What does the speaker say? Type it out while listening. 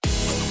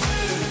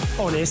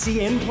on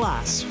SEN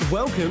Plus.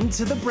 Welcome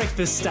to the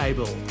Breakfast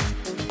Stable.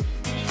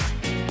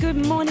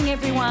 Good morning,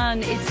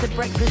 everyone. It's the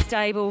Breakfast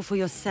Stable for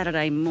your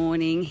Saturday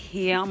morning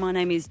here. My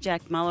name is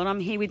Jack Mullen. I'm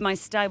here with my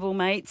stable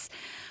mates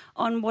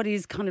on what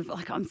is kind of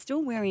like, I'm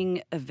still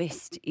wearing a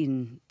vest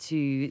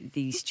into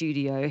the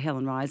studio,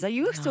 Helen Riser.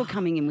 You're still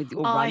coming in with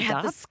your rugged I had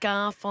up. the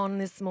scarf on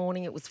this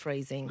morning. It was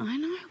freezing. I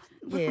know.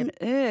 What Yeah, on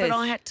earth? but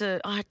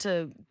I had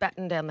to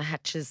batten down the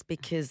hatches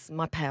because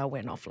my power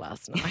went off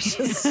last night,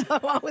 so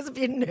I was a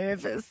bit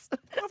nervous.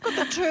 I've got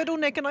the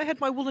turtleneck and I had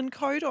my woolen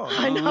coat on.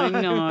 I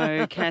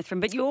know,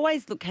 Catherine. But you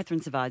always look, Catherine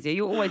Savazia,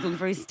 you always look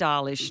very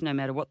stylish no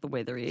matter what the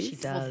weather is. She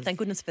does. Well, thank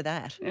goodness for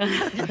that.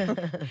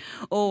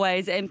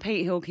 Always. And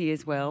Pete Hilke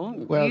as well.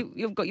 Well-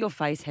 You've got, your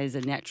face has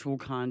a natural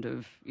kind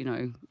of,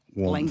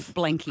 Warmth.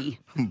 blanky.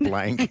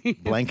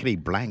 Blankety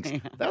blanks.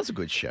 That was a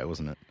good show,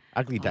 wasn't it?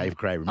 Ugly Dave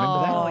Gray,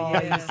 remember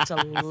that? I used to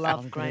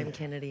love Graham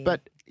Kennedy.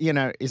 But,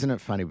 isn't it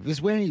funny?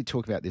 Because when you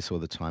talk about this all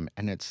the time,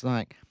 and it's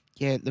like,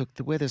 yeah, look,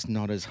 the weather's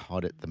not as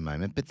hot at the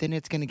moment, but then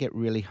it's going to get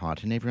really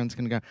hot and everyone's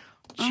going to go,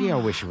 gee, I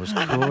wish it was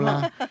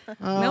cooler.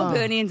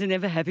 Melburnians are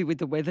never happy with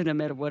the weather no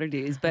matter what it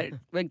is, but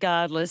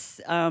regardless,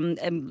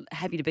 I'm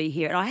happy to be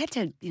here. And I had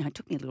to, it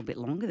took me a little bit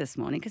longer this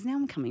morning because now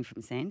I'm coming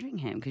from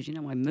Sandringham because,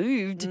 I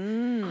moved.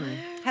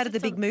 How did the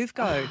big move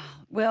go?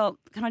 Well,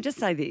 can I just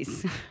say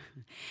this?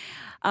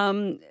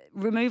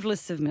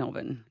 Removalists of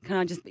Melbourne, can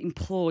I just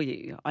implore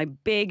you, I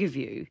beg of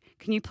you,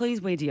 can you please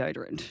wear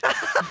deodorant?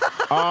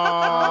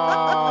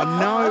 Oh,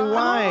 no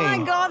way. Oh,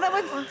 my God, that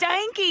was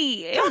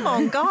stanky. Come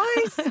on,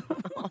 guys.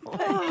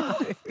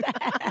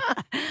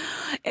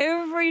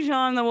 Every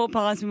time they walk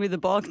past me with the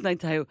box, they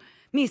say,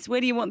 Miss,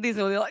 where do you want this?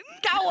 Or they're like,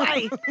 go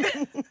away.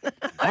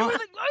 Over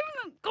the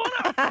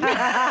corner.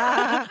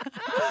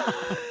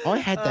 I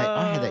had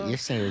that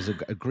yesterday. There was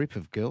a group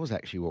of girls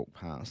actually walked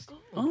past.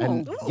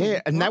 And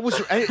that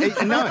was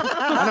and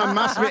I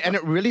must admit, and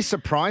it really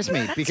surprised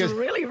me because it's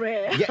really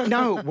rare. Yeah,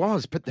 no, it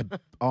was. But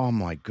oh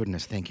my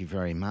goodness, thank you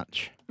very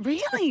much.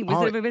 Really?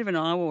 Was it a bit of an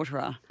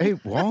eye-waterer?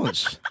 It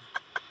was.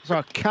 It's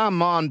like,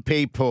 come on,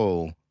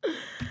 people.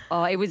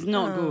 Oh, it was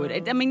not good.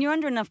 You're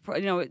under enough,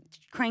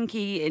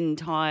 cranky and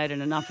tired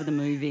and enough of the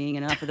moving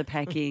and enough of the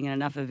packing and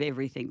enough of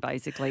everything,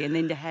 basically. And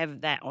then to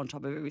have that on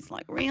top of it, it's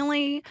like,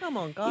 really? Come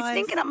on, guys. You're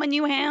stinking up my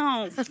new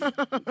house.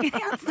 Get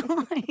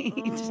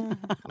outside.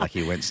 Like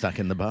you went stuck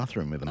in the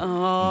bathroom with them.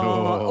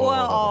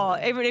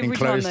 Every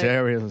Enclosed time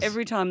areas.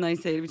 Every time they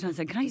say,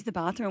 can I use the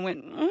bathroom? I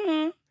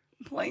went,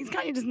 please,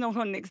 can't you just knock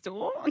on next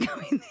door? I'll go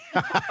in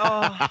there.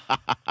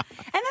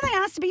 And then they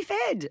asked to be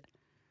fed.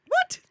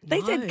 What?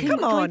 They said, can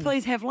Come on. we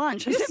please have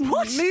lunch? I You said, just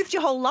what? moved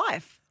your whole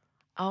life.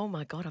 Oh,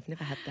 my God, I've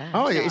never had that.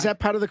 Oh, is that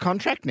part of the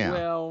contract now?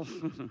 Well,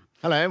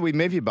 Hello, we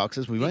move your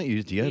boxes. We won't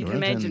use deodorant,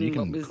 imagine and you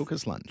what can was- cook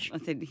us lunch. I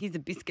said, here's a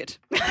biscuit.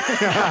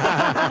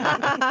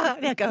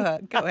 Now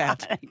go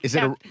out.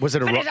 Was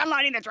it Finish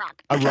unloading the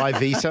truck. a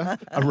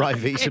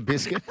Rivisa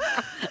biscuit?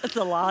 A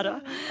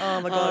salada.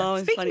 Oh, my God. Oh,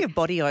 it's Speaking funny. of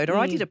body odour,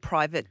 I did a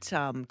private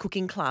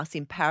cooking class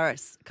in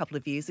Paris a couple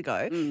of years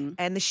ago, and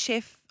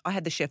I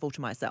had the chef all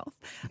to myself,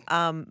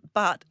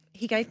 but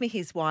he gave me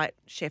his white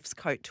chef's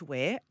coat to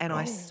wear, and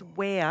I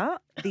swear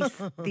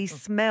the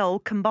smell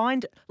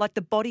combined, like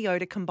the body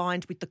odour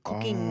combined with the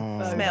cooking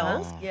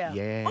smells. Yeah.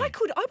 I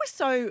was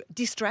so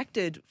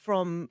distracted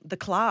from the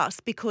class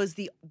because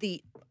the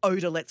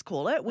odour, let's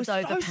call it, was so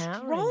overpowering.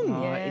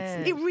 strong. Yeah.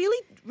 It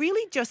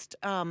really just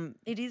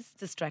It is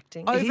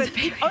distracting.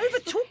 it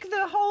overtook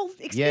the whole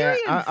Yeah,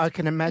 experience. I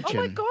can imagine.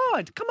 Oh my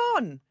God! Come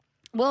on,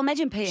 Well,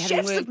 imagine Pete having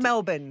chefs worked. of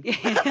Melbourne,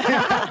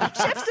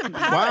 chefs of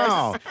Paris.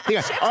 Wow.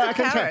 Yeah. I of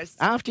can tell, Paris.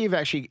 after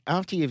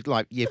you've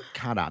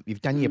cut up,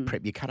 you've done your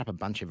prep, you cut up a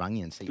bunch of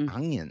onions. The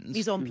onions.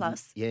 Mise en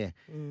place. Yeah.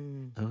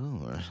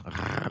 Oh.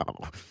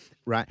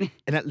 Right.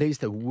 And it leaves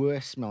the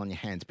worst smell on your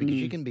hands because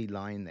you can be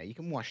lying there. You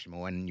can wash them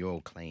all and you're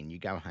all clean. You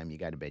go home, you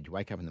go to bed, you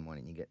wake up in the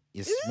morning, you get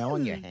your smell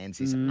on your hands,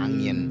 this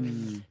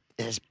onion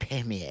is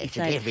permeated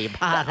every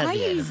part of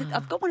you.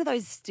 I've got one of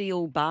those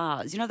steel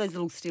bars. You know those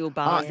little steel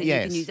bars that you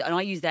yes. can use, and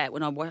I use that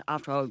when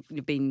after I've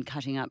been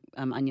cutting up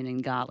onion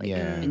and garlic,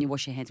 Yeah. and you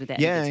wash your hands with that.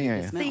 Yeah, and it gets rid of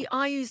yeah. the smell. See,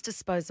 I use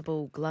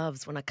disposable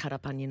gloves when I cut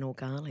up onion or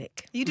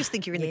garlic. You just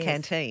think you're in the Yes.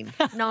 canteen.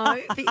 No,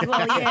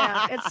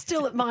 it's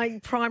still at my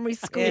primary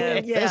school.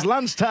 Yeah. There's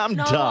lunchtime,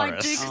 No, Doris. I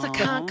do because I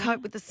can't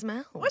cope with the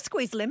smell. I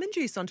squeeze lemon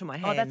juice onto my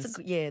hands. Oh, that's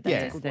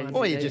a good one.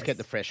 Or you Yes. just get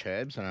the fresh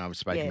herbs, and I was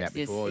speaking Yes. about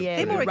before. Yes. Yeah.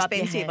 They're more Rub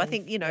your expensive. I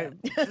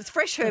hands. think,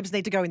 fresh herbs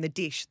need to go in the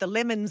dish. The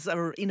lemons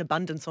are in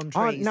abundance on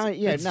Oh, trees.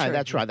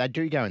 that's right. They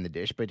do go in the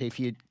dish, but if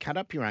you cut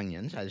up your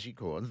onions, as you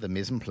call it, the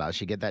mise en place,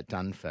 you get that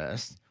done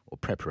first, or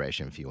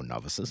preparation for your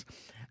novices,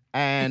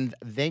 and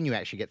then you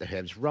actually get the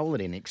herbs, roll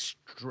it in,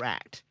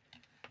 extract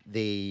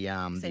the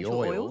Essential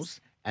oils,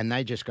 oils. and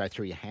they just go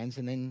through your hands,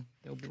 and then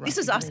they'll be This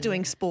is right. us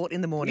doing sport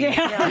in the morning.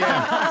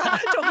 Yeah.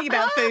 Talking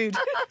about food.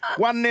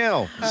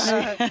 1-0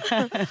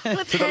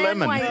 to the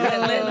lemon.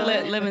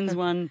 Lemons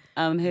 1,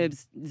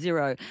 herbs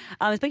 0.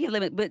 Speaking of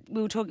lemon, but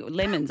we'll talk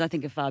lemons. I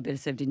think are far better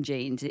served in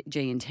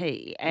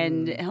G&T.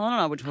 And Helen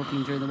and I were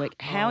talking during the week.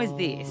 How is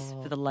this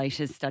for the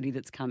latest study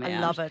that's come out? I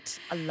love it.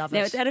 Now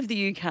it's out of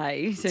the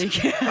UK, so you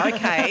can,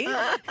 Okay.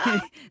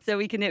 so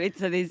we can.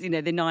 So there's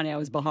they're 9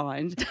 hours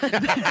behind.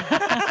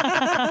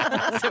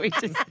 so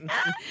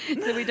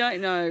we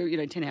don't know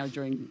 10 hours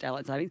during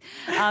daylight savings.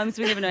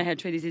 So we never know how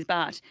true this is.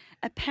 But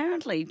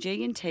apparently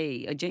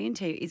G&T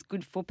is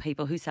good for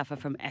people who suffer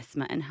from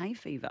asthma and hay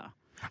fever.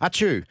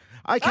 Achoo.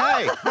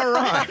 Okay, all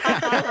right.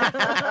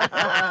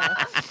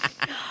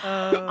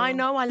 I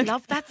know. I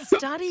love that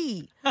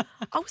study. I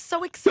was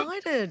so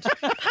excited.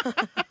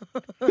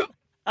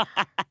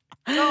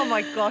 Oh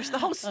my gosh, the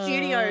whole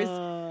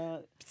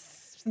studio's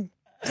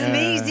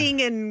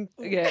sneezing and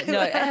Yeah, no,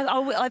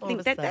 I think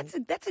of a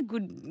sudden. that's a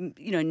good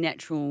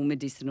natural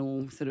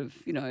medicinal sort of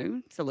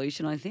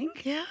solution. I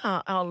think.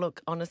 Yeah. Oh,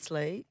 look,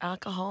 honestly,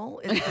 alcohol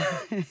is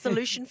a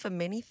solution for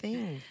many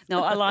things.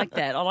 No, I like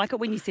that. I like it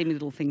when you send me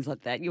little things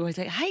like that. You always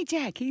say, "Hey,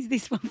 Jack, here's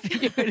this one for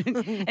you."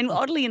 And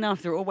oddly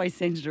enough, they're always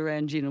centred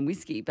around gin and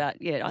whiskey.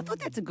 But yeah, I thought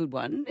that's a good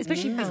one,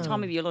 especially this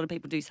time of year. A lot of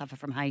people do suffer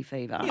from hay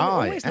fever. we're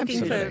always Oh, looking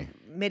for absolutely.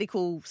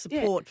 medical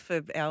support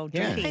for our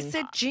Yeah. drinking. They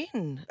said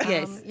gin.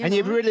 Yes. And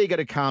you've really got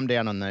to calm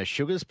down on those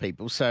sugars,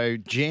 people. So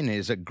gin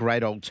is a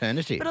great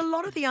alternative. But a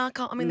lot of the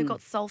alcohol, I mean, they've got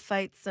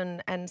sulfates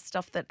and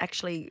stuff that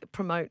actually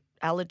promote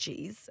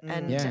allergies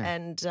and Yeah.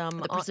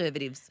 The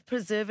preservatives.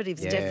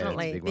 preservatives, Yeah, that's a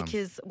definitely. big one.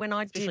 Because when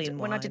I Especially in did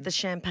wine. the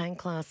champagne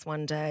class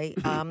one day,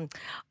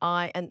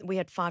 and we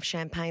had 5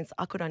 champagnes,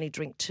 I could only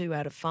drink 2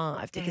 out of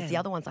 5 because the Damn.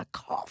 other ones I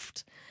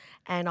coughed,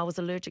 and I was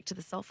allergic to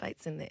the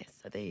sulfates in there.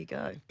 So there you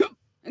go.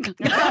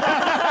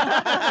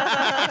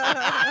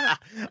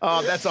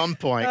 Oh, that's on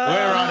point.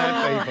 We're on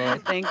it, people.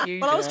 Thank you.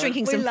 Well, I was Jack.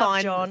 drinking We some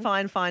love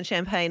John. fine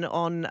champagne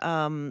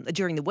on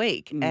during the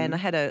week, and I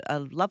had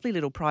a lovely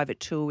little private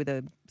tour with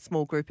a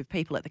small group of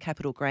people at the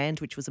Capitol Grand,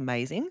 which was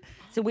amazing.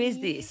 So where's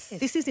this?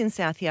 This is in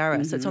South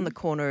Yarra, so it's on the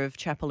corner of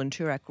Chapel and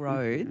Turak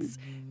Roads,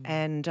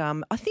 and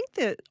I think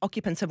the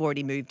occupants have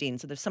already moved in,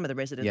 so there's some of the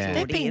residents Yeah. are They've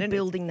already in. been and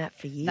building that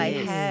for years.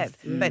 They have,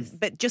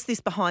 but just this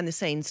behind the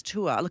scenes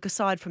tour. Look,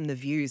 aside from the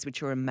views,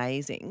 which are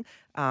amazing,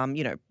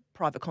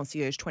 private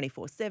concierge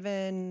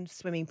 24/7,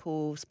 swimming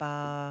pool,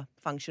 spa,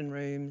 function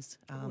rooms.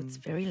 Oh, it's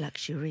very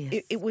luxurious.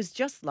 It was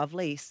just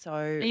lovely. So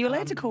Are you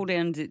allowed to call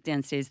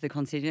downstairs to the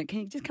concierge? Can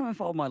you just come and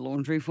fold my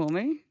laundry for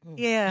me?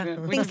 yeah,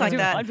 Would things you like do-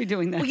 that. I'd be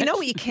doing that. Well, you know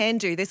what you can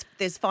do?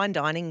 There's fine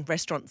dining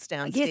restaurants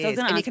downstairs, gonna and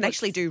you ask can what's-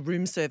 actually do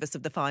room service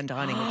of the fine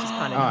dining, which is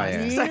kind of Oh,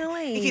 nice. yeah. So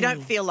Really? if you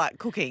don't feel like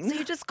cooking, So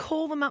you just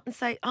call them up and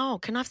say, "Oh,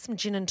 can I have some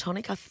gin and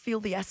tonic? I feel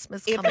the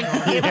asthma's coming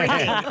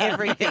on."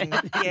 everything,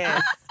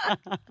 yes. Yeah,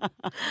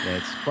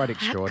 it's quite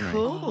extraordinary.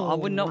 Cool. I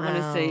would not want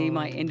to see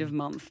my end of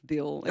month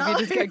bill. If you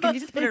just go, can you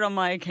just put it on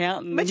my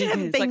account? And Imagine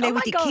it's being like, there oh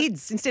with my your God.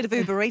 kids instead of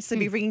Uber Eats, they'd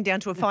be ringing down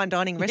to a fine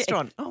dining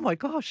restaurant. Oh my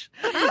gosh!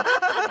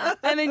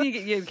 And then you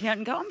get your account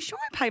and go, I'm sure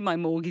I paid my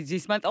mortgage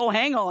this month. Oh,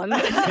 hang on. Now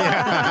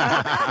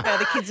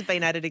the kids have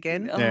been at it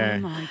again. Yeah. Oh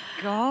my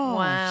God.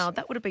 Wow,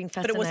 that would have been But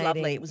fascinating. it was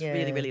lovely. It was Yeah.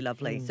 really, really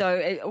lovely.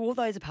 So all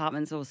those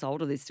apartments all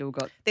sold, or they've still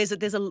got? There's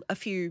a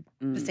few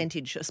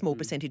percentage, a small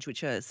percentage,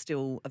 which are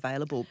still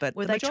available. But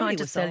Were the they trying majority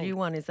to were sell sold. you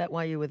one? Is that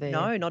why you were there?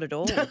 No, not at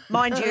all.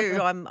 Mind you,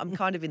 I'm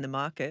kind of in the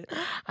market.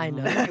 I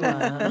know you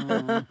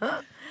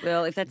are.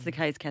 Well, if that's the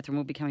case, Catherine,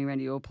 we'll be coming around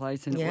to your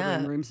place and Yeah.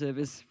 ordering room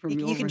service from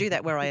your You can room. do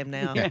that where I am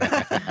now.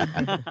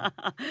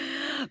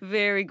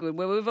 Very good.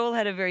 Well, we've all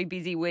had a very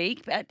busy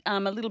week, but a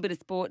little bit of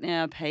sport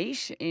now,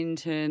 Pete, in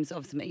terms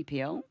of some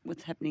EPL.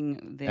 What's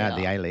happening there?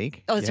 The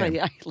A-League. Oh, sorry,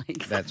 Yeah. the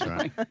A-League. That's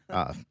right.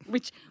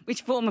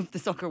 Which form of the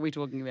soccer are we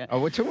talking about?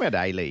 We're talking about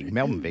A-League.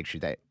 Melbourne Victory,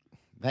 they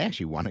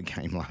actually won a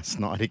game last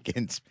night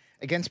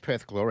against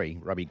Perth Glory,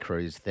 Robbie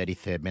Cruz,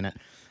 33rd minute.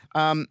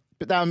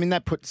 But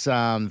that puts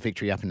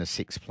Victory up into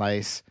 6th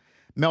place.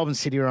 Melbourne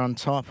City are on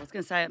top. I was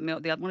going to say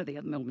one of the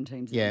other Melbourne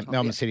teams. is Yeah, on top,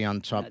 Melbourne City on I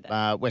top. know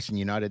that. Western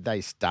United,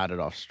 they started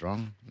off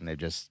strong and they've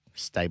just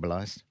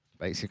stabilised,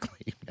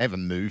 basically. They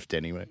haven't moved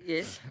anyway.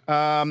 Yes.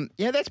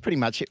 Yeah, that's pretty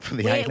much it for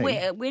the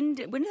A-League. When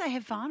do they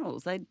have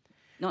finals?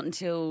 Not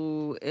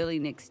until early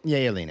next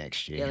Yeah, early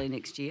next year.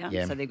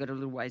 Yeah. So they've got a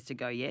little ways to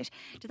go yet.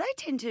 Do they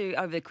tend to,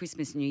 over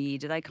Christmas, New Year,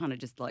 do they kind of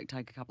just take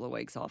a couple of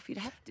weeks off? Would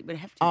have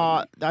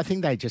to. I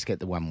think they just get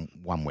the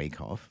one week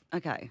off.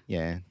 Okay.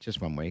 Yeah, just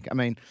 1 week. I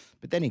mean,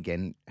 but then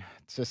again,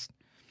 it's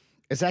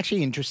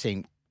actually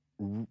interesting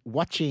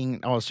watching.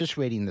 I was just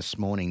reading this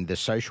morning the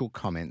social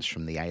comments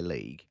from the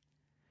A-League,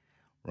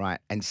 right?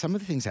 And some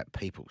of the things that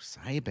people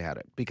say about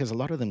it, because a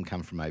lot of them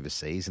come from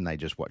overseas and they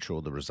just watch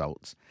all the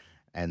results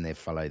and they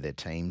follow their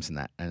teams and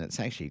that, and it's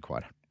actually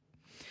quite.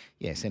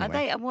 Yes.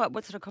 Anyway. Are they? What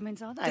sort of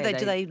comments are they?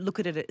 Do they look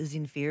at it as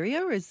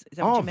inferior? Is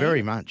that what you mean?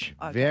 Very much.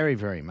 Okay. Very,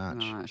 very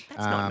much. Right.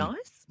 That's not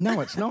nice. No,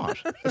 it's not.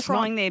 It's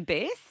trying not. their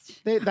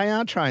best? They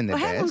are trying their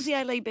Well, how long's best. the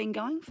A-League been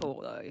going for,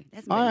 though? It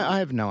hasn't I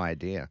have no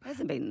idea.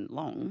 been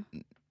long.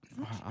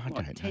 I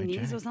don't know. 10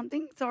 years Jack. or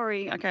something?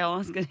 Sorry. Okay, I'll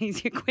ask an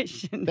easier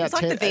question. It's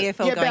like the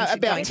VFL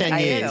going to 10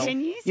 years.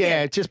 10 years?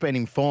 Yeah, just been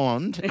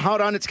informed.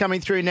 Hold on, it's coming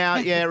through now.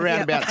 Yeah,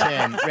 round about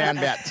 10. Round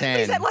about 10.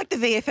 Is that like the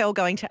VFL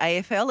going to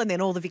AFL and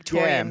then all the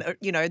Victorian,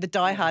 the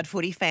diehard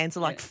footy fans are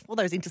like, all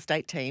those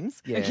interstate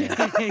teams? Yeah.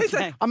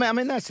 Exactly. I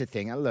mean that's the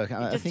thing. Look,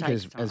 I just think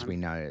takes as time. we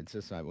know, it's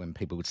just like when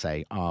people would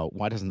say, "Oh,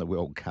 why doesn't the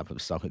World Cup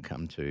of soccer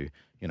come to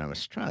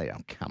Australia?"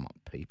 Oh, come on,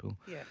 people.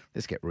 Yeah.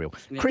 Let's get real.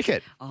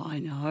 Cricket. Oh, I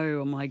know.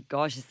 Oh, my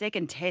gosh. The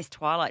second test,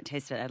 twilight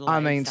test at Adelaide. I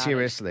mean, started.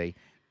 seriously,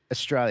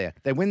 Australia.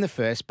 They win the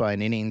first by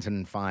an innings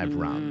and 5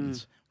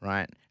 runs,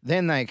 right?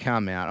 Then they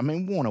come out. I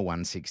mean, Warner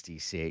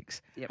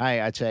 166. Yep.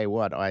 Hey, I tell you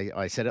what,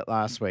 I said it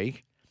last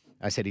week.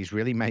 I said he's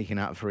really making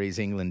up for his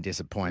England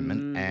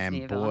disappointment,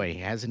 and never. boy,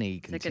 hasn't he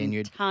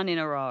continued. Second ton in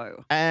a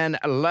row. And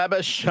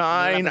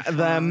Labuschagne, the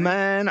Labuschagne.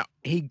 man,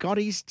 he got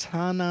his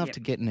ton after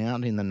Yep. getting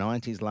out in the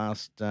 90s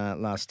last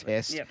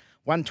test. Yep.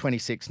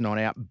 126 not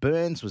out.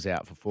 Burns was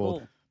out for 4.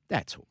 Four.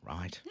 That's all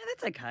right. Yeah,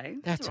 that's okay.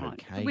 That's all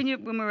right. okay.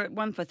 When we're at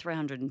 1 for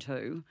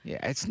 302, Yeah,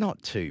 it's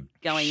not too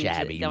going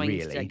shabby, into, going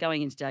really. into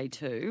going into day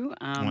 2.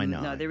 I know.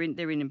 No, they're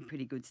in a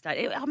pretty good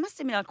state. I must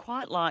admit, I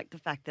quite like the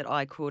fact that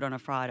I could on a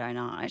Friday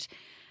night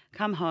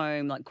come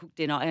home, like cook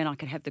dinner, and I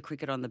could have the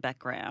cricket on the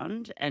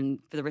background, and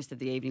for the rest of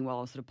the evening while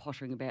I was sort of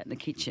pottering about in the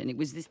kitchen, it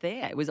was just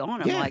there. It was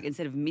on. I'm Yeah. like,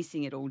 instead of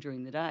missing it all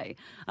during the day.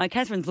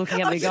 Catherine's looking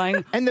at me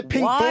going, And the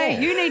pink why?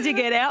 ball. You need to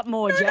get out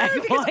more, Jack.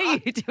 Why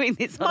are you doing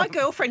this? My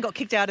girlfriend got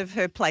kicked out of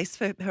her place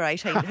for her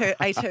 18.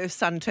 Her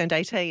son turned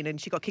 18 and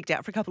she got kicked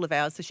out for a couple of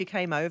hours. So she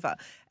came over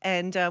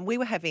and we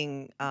were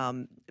having,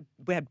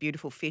 we had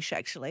beautiful fish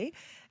actually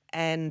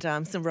and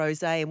some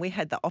rosé and we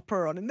had the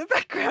opera on in the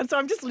background. So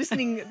I'm just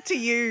listening to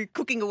you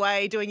cooking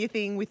away, doing your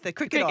thing with the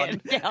cricket on.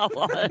 Yeah, I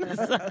was.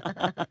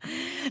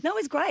 No, it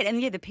was great.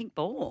 And yeah, the pink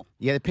ball.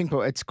 Yeah, the pink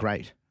ball, it's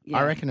great. Yeah,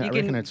 I reckon you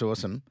reckon can- it's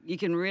awesome. You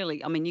can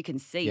really, you can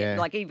see Yeah. it.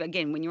 Like, even,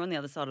 again, when you're on the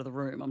other side of the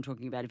room, I'm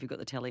talking about if you've got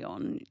the telly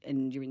on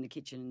and you're in the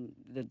kitchen,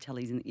 the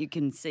telly's in, you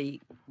can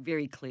see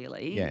very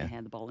clearly Yeah.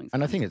 how the bowling's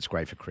And I going. think it's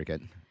great for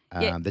cricket.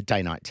 Yeah. The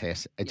day-night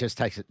test. It just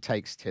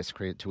takes test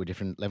cricket to a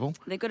different level.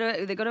 They've got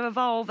to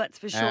evolve, that's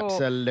for sure.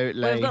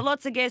 Absolutely. We've got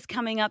lots of guests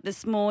coming up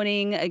this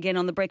morning, again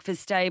on the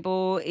Breakfast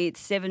Stable. It's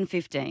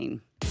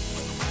 7:15.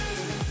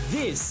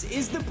 This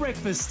is The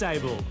Breakfast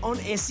Stable on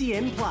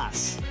SEN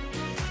Plus.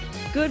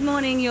 Good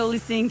morning, you're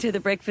listening to the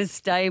Breakfast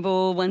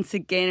Stable once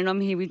again, and I'm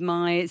here with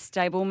my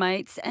stable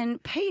mates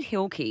and Pete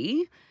Hilke.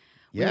 We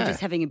were Yeah. just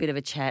having a bit of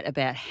a chat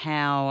about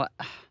how,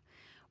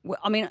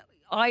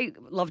 I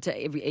love to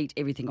eat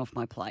everything off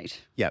my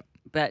plate. Yep.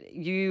 But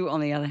you, on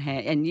the other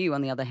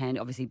hand,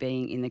 obviously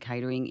being in the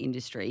catering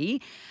industry,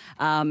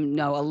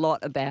 know a lot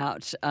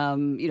about,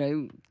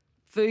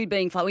 food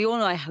being flat. We all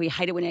know we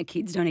hate it when our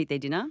kids don't eat their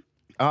dinner.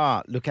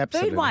 Ah, look,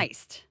 absolutely. Food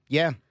waste.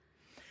 Yeah.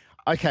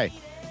 Okay.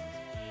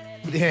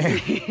 Yeah.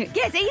 Yes, eat it,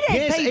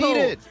 Yes, people. eat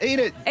it. Eat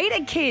it. Eat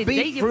it, kids. Be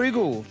Eat your-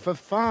 frugal for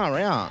far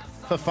out.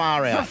 For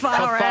far out. For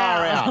far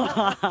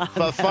out.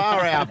 For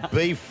far out.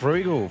 Be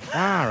frugal.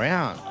 Far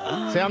out.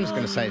 See, I'm just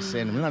going to say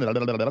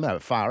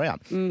far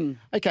out.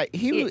 Okay,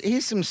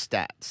 here's some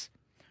stats.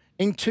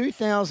 In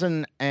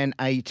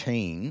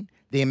 2018,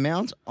 the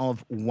amount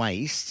of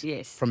waste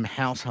Yes. from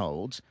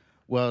households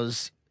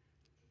was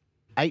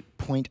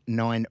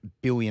 $8.9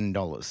 billion.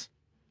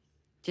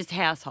 Just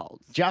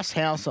households. Just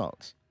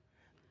households.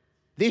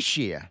 This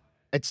year,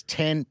 it's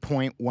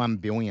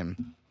 10.1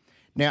 billion.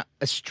 Now,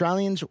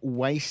 Australians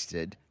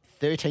wasted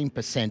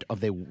 13% of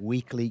their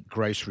weekly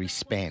grocery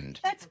spend.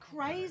 That's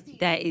crazy.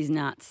 That is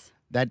nuts.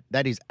 That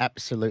is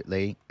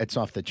absolutely, it's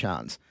off the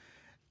charts.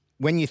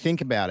 When you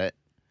think about it,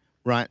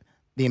 right,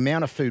 the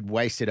amount of food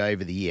wasted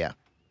over the year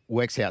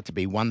works out to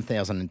be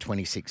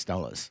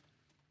 $1,026.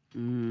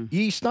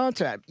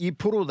 You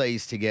put all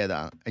these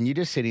together and you're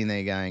just sitting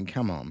there going,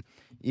 come on,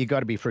 you got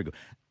to be frugal.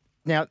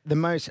 Now, the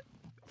most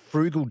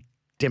frugal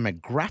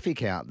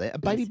demographic out there are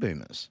baby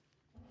boomers.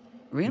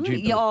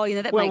 Really? you Yeah,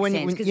 oh, that Well, makes when-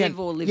 sense when- because yeah, they've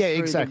all lived yeah,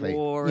 through exactly. the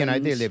war. You know,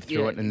 and- they lived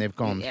through it and they've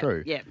gone yeah,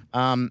 through. Yeah.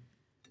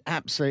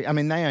 Absolutely. I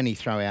mean, they only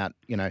throw out,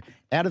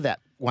 out of that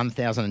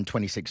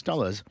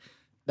 $1,026,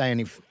 they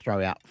only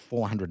throw out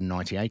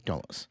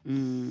 $498,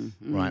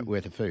 right,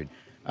 worth of food.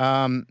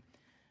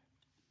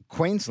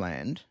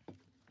 Queensland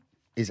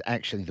is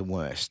actually the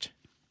worst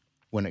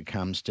when it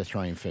comes to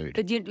throwing food.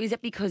 But is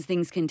that because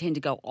things can tend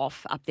to go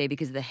off up there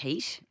because of the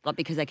heat? Like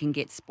because they can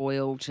get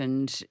spoilt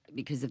and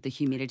because of the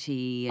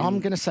humidity? And... I'm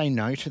going to say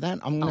no to that.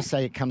 I'm going to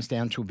say it comes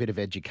down to a bit of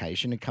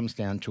education. It comes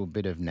down to a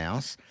bit of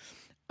nous.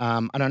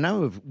 And I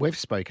know we've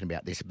spoken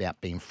about this, about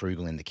being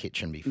frugal in the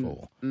kitchen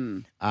before.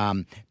 The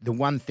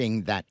one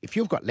thing that if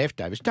you've got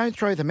leftovers, don't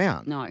throw them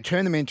out. No.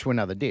 Turn them into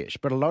another dish.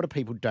 But a lot of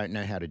people don't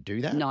know how to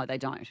do that. No, they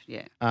don't,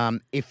 yeah.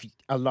 If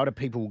a lot of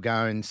people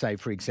go and say,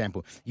 for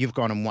example, you've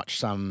gone and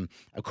watched a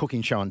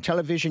cooking show on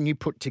television, you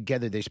put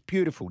together this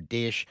beautiful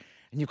dish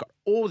and you've got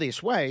all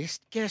this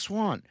waste, guess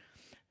what?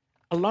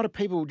 A lot of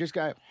people will just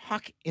go,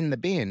 huck in the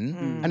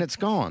bin and it's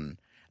gone.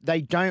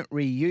 They don't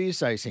reuse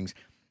those things.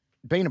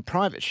 Being a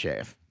private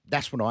chef,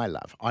 That's what I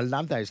love. I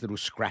love those little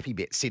scrappy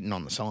bits sitting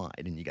on the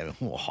side, and you go,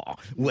 oh,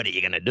 what are you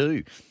going to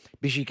do?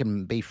 Because you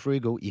can be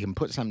frugal, you can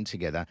put something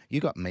together. You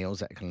got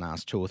meals that can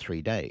last 2 or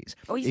 3 days.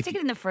 Or you stick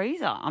it in the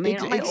freezer. I mean,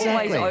 I Exactly.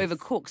 always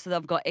overcook so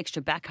they've got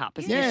extra backup,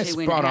 especially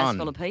when spot a house on.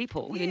 full of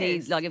people. You Yes.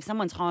 need, like, if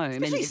someone's home.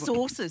 Especially and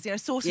sauces,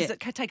 sauces Yeah. that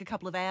can take a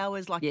couple of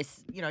hours, like,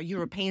 Yes.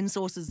 European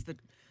sauces, the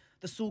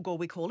sulgor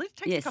we call it,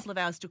 takes Yes. a couple of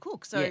hours to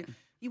cook. So Yeah.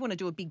 you want to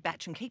do a big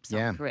batch and keep some.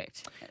 Yeah.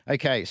 Correct.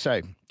 Okay,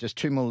 so just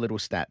 2 more little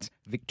stats.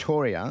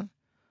 Victoria,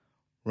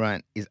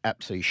 right, is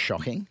absolutely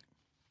shocking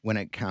when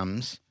it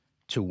comes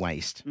to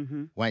waste,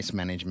 waste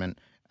management.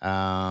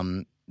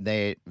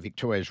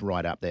 Victoria's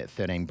right up there,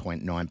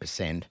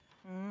 13.9%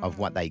 of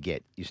what they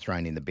get is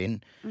thrown in the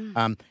bin.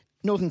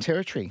 Northern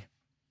Territory,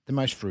 the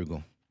most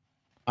frugal.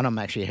 And I'm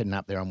actually heading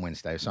up there on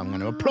Wednesday, so I'm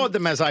going to applaud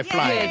them as I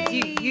fly.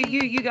 Yes,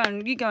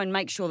 you go and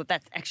make sure that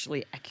that's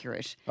actually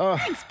accurate. Oh.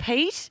 Thanks,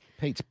 Pete.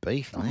 Pete's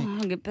beef, mate.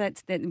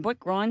 Oh, what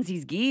grinds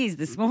his gears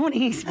this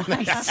morning is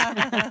waste.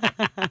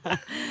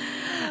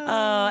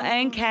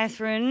 And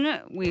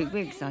Catherine, we're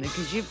excited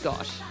because you've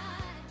got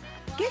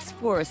a guest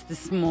for us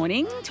this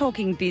morning,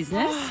 talking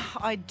business.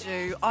 I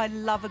do. I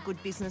love a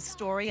good business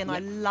story and I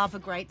love a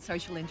great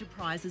social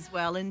enterprise as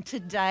well. And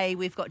today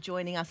we've got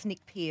joining us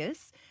Nick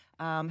Pearce,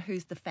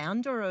 who's the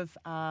founder of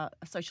a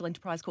social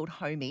enterprise called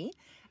Homey,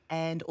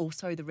 and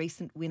also the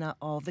recent winner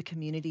of the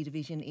community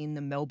division in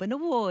the Melbourne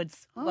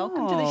Awards.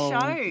 Welcome to the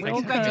show.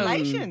 welcome.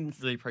 Congratulations.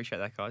 Really appreciate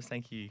that, guys.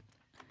 Thank you.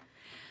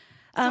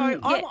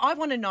 I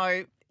want to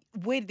know,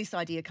 where did this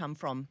idea come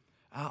from?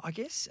 I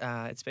guess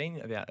it's been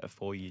about a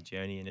 4-year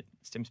journey, and it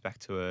stems back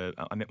to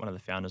I met one of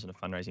the founders on a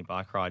fundraising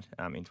bike ride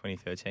in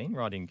 2013,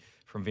 riding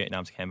from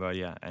Vietnam to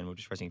Cambodia, and we're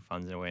just raising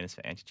funds and awareness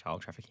for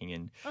anti-child trafficking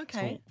and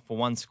for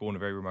one school in a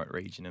very remote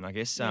region. And I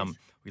guess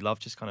we love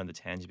just kind of the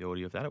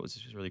tangibility of that. It was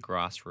just really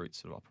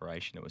grassroots sort of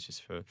operation. It was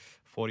just for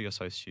 40 or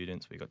so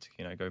students. We got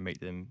to go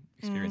meet them,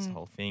 experience the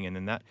whole thing, and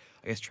then that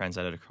I guess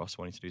translated across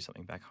wanting to do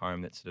something back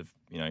home that sort of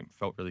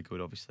felt really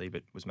good, obviously,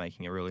 but was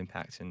making a real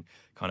impact. And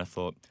kind of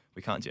thought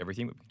we can't do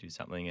everything, but we can do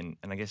something.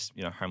 And I guess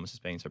homelessness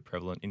being so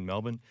prevalent in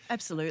Melbourne.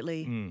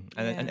 Absolutely. And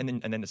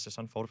then it's just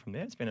unfolded from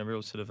there. It's been a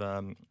real sort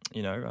of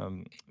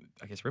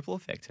I guess ripple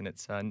effect, and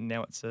it's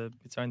now it's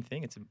its own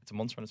thing. It's a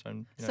monster on its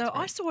own. So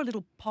I saw a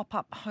little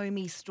pop-up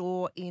Homey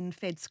store in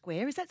Fed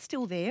Square. Is that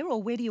still there,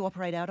 or where do you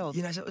operate out of?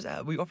 So it was,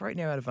 we operate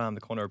now out of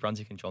the corner of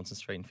Brunswick and Johnson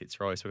Street in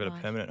Fitzroy. So we've got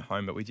a permanent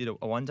home, but we did a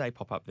one-day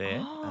pop-up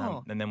there,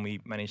 and then we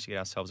managed to get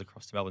ourselves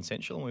across to Melbourne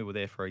Central, and we were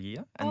there for a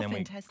year, and then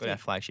fantastic. we got our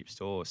flagship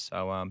store.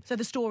 So So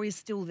the store is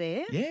still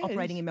there,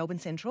 operating in Melbourne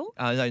Central?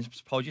 no,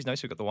 apologies, no.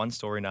 So we've got the one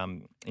store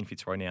in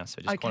Fitzroy now,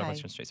 so just corner of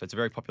Johnson Street. So it's a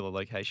very popular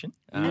location.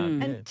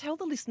 And tell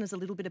the listeners a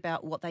little bit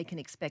about what they can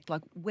expect.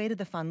 Like, where do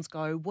the funds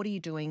go? What are you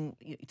doing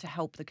to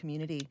help the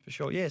community? For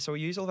sure, yeah. So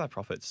we use all of our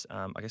profits,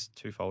 I guess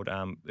twofold.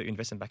 We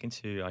invest them back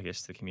into, I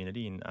guess, the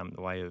community in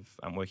the way of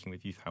working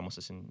with youth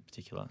homelessness in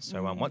particular.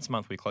 So once a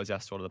month we close our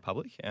store to the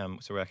public.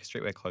 So we're like a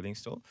streetwear clothing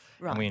store.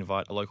 Right. And we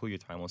invite a local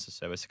youth homelessness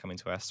service to come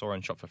into our store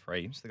and shop for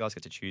free. So the guys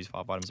get to choose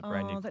 5 items of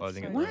brand new that's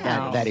clothing. so at nice.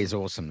 random. Wow. That is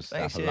awesome stuff.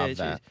 Thanks, I yeah, love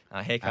that.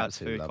 Haircuts,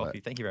 Absolutely food, love coffee.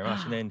 it. Thank you very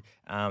much. And then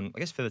I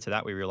guess further to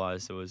that, we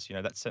realised there was,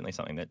 that's certainly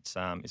something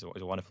that is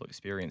a wonderful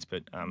experience.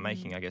 But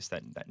making, I guess,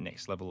 that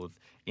next level of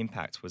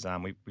impact was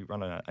we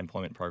run an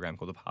employment program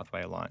called the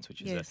Pathway Alliance,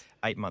 which is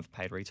an 8-month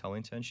paid retail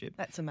internship.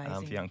 That's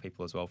amazing. For young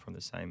people as well from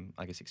the same,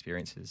 I guess,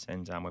 experiences.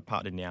 And we're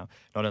partnered now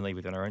not only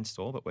within our own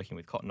store, but working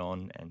with Cotton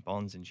On and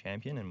Bonds and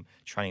Champion and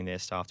training their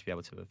staff to be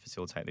able to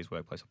facilitate these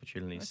workplace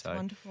opportunities. That's so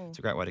wonderful. it's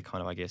a great way to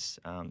kind of, I guess,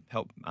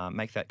 help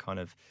make that kind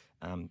of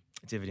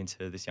divot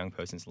into this young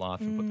person's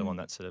life and put them on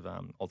that sort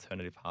of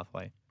alternative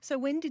pathway. So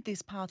when did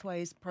this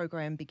Pathways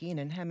program begin,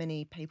 and how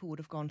many people would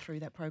have gone through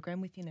that program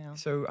with you now?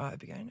 So it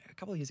began a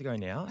couple of years ago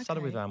now. I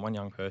started with one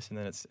young person,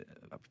 then it's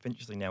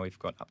eventually now we've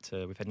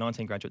had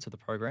 19 graduates of the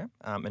program,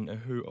 and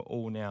who are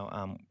all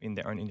now in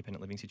their own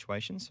independent living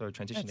situations, so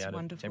transitioned That's out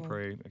wonderful. of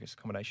temporary, I guess,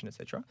 accommodation,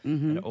 etc.,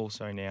 and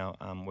also now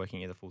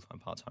working either full-time,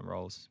 part-time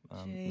roles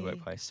in the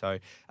workplace. So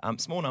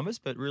small numbers,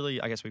 but really,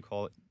 I guess we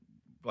call it,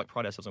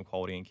 pride ourselves on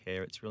quality and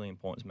care. It's really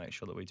important to make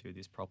sure that we do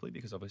this properly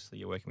because obviously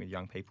you're working with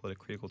young people at a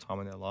critical time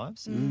in their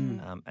lives,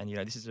 and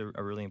this is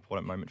a really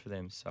important moment for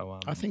them. So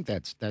I think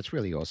that's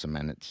really awesome,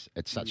 and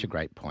it's such a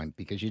great point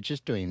because you're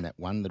just doing that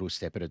one little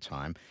step at a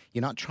time.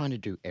 You're not trying to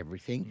do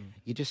everything.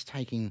 You're just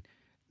taking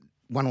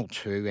one or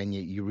two, and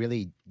you're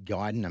really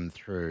guiding them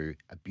through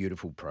a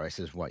beautiful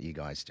process. What you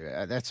guys do,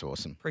 that's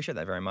awesome. Appreciate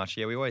that very much.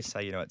 Yeah, we always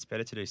say it's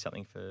better to do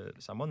something for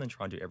someone than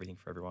try and do everything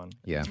for everyone.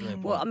 Yeah. It's really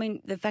important. Well, I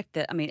mean, the fact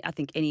that, I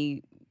think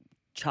any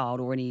child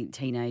or any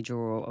teenager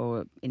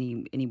or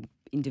any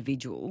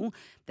individual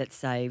that's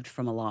saved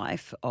from a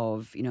life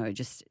of,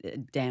 just a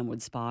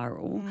downward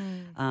spiral,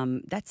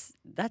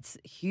 that's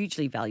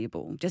hugely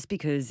valuable. Just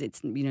because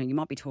it's, you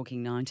might be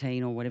talking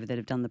 19 or whatever that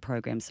have done the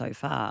program so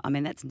far. I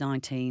mean, that's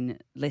 19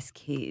 less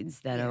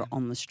kids that are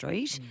on the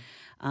street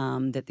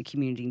that the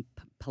community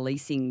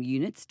policing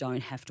units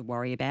don't have to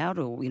worry about,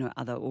 or,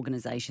 other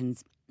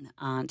organisations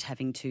aren't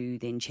having to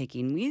then check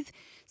in with.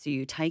 So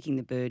you're taking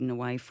the burden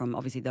away from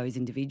obviously those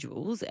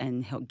individuals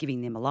and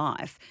giving them a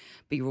life,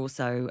 but you're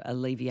also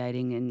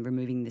alleviating and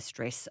removing the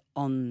stress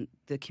on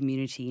the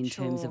community in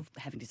terms of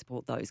having to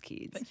support those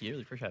kids. Thank you.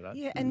 Really appreciate that.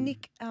 Yeah, and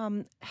Nick,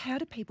 how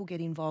do people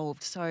get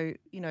involved? So,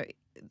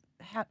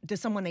 how does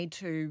someone need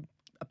to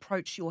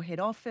approach your head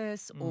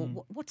office, or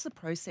what's the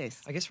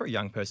process? I guess for a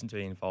young person to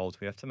be involved,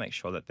 we have to make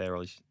sure that they're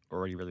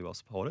already really well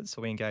supported.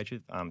 So we engage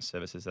with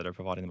services that are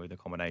providing them with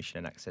accommodation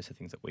and access to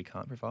things that we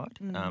can't provide.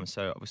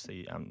 So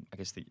obviously, I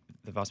guess the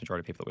vast majority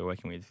of people that we're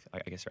working with,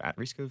 I guess, are at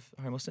risk of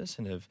homelessness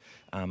and have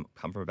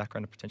come from a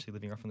background of potentially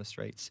living off on the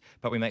streets.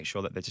 But we make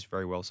sure that they're just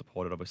very well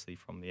supported, obviously,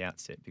 from the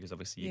outset, because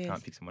obviously you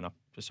can't pick someone up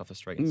just off the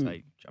street and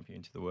say, jump you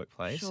into the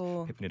workplace.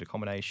 Sure. People need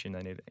accommodation,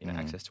 they need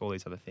access to all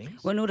these other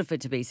things. Well, in order for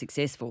it to be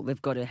successful,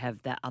 they've got to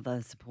have that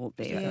other support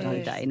there,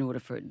 don't they, in order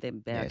for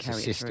them to carry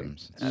it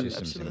systems. through.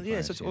 Absolutely,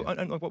 yeah. So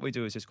and what we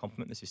do is just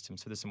complement the system.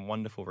 So there's some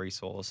wonderful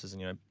resources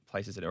and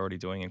places that are already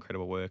doing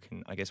incredible work,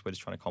 and I guess we're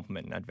just trying to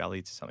complement and add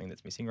value to something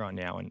that's missing right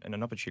now. And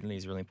an opportunity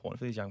is really important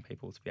for these young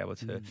people to be able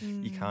to.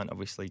 You can't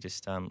obviously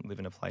just live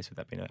in a place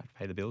without being able to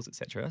pay the bills,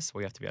 etc. So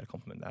we have to be able to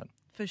complement that.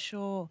 For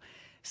sure.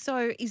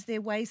 So is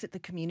there ways that the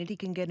community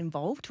can get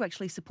involved to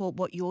actually support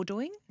what you're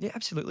doing? Yeah,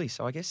 absolutely.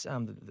 So I guess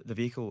the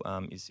vehicle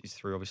is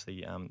through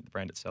obviously the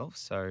brand itself.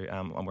 So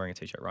I'm wearing a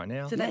T-shirt right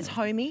now. So that's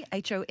homie,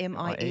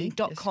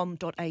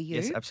 HOMIE.com.au.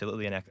 Yes,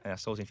 absolutely. And our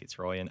store's in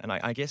Fitzroy. And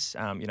I guess,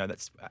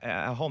 that's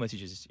our whole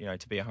message is,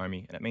 to be a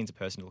homie. And it means a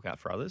person to look out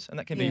for others. And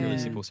that can be really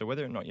simple. So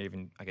whether or not you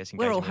even, I guess,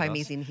 engaging we're all with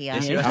homies us, in here.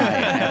 Yes,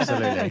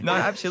 Absolutely. No,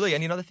 absolutely.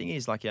 And the thing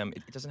is,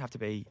 it doesn't have to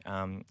be,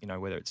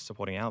 whether it's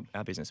supporting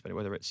our business, but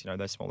whether it's,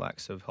 those small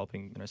acts of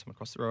helping, someone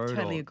across the road.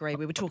 Totally agree.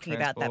 We were talking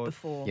about that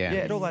before. Yeah. Yeah,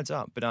 it all adds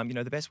up. But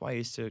the best way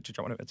is to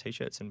drop one of our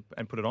T-shirts and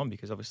put it on,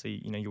 because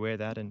obviously you wear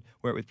that and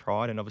wear it with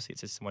pride, and obviously it's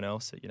just someone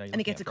else that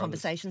and it gets a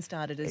conversation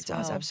started as well.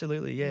 It does,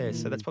 absolutely, yeah.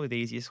 So that's probably the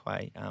easiest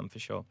way, for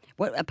sure.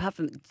 What apart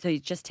from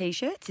just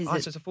T-shirts? So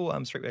it's a full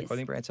streetwear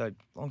clothing brand. So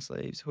long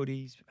sleeves,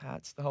 hoodies,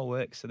 hats, the whole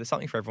works. So there's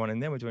something for everyone in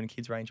there. We're doing a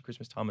kids range at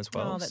Christmas time as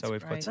well. that's so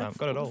we've great.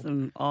 got it all.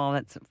 Awesome. Oh,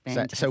 that's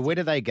fantastic. So where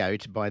do they go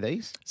to buy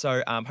these?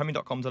 So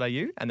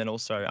homing.com.au, and then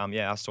also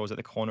our stores at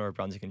the corner of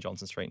Brunswick and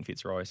Johnson Street in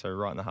Fitzroy. So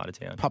right in the heart of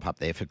town. Pop up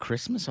there for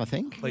Christmas, I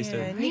think. Please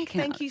do. Nick,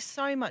 thank you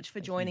so much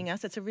for joining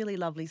us. It's a really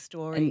lovely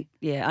story.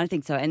 And, I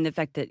think so. And the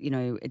fact that,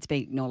 it's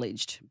being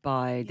acknowledged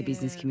by the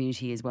business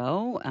community as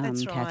well.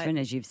 That's right. Catherine,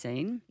 as you've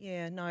seen.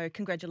 Yeah, no,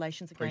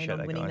 congratulations again Appreciate on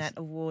that, winning guys. that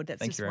award. That's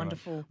Thank just you very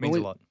wonderful. much. Means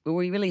a lot. Well,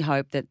 we really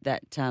hope that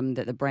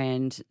the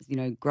brand,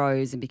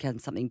 grows and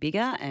becomes something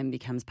bigger and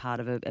becomes part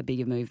of a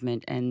bigger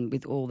movement. And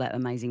with all that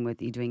amazing work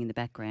that you're doing in the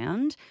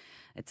background,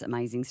 it's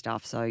amazing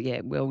stuff. So,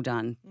 yeah, well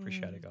done.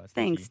 Appreciate it, guys.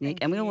 Thanks, Nick.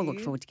 And we all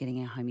look forward to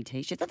getting our homie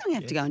T-shirts. I think we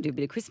have to go and do a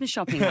bit of Christmas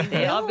shopping up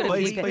there. I've got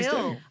Please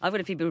do. I've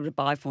got a few people to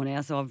buy for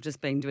now, so I've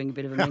just been doing a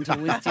bit of a mental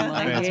list in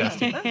my head.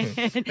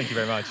 Thank you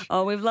very much.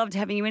 Oh, we've loved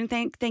having you in.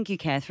 Thank you,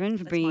 Catherine,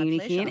 for bringing my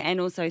Nick in. pleasure.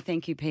 And also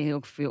thank you, P.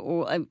 Hill, for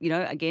all,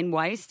 again,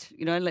 waste.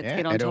 Let's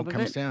get on it top all of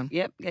comes it. down.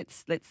 Yep,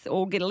 let's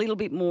all get a little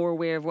bit more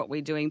aware of what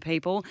we're doing,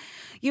 people.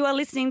 You are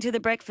listening to The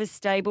Breakfast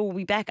Stable. We'll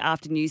be back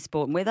after news,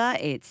 sport and weather.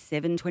 It's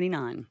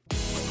 7:29.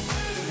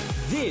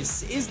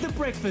 This is The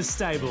Breakfast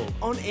Stable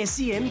on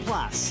SEN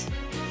Plus.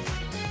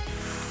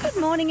 Good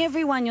morning,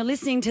 everyone. You're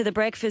listening to The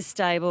Breakfast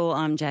Stable.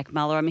 I'm Jack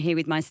Muller. I'm here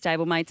with my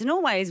stable mates. And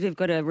always, we've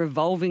got a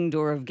revolving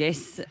door of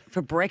guests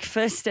for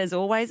breakfast, as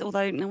always,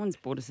 although no one's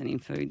brought us any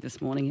food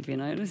this morning, have you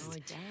noticed?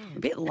 A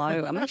bit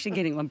low. I'm actually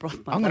getting my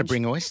broth. I'm going to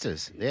bring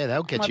oysters. Yeah,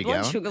 they'll get my you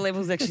blood going. sugar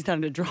level's actually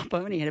starting to drop. I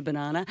only had a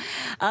banana.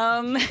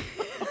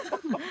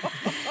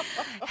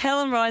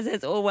 Helen Rice,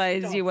 as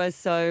always, you are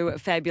so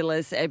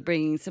fabulous at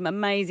bringing some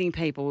amazing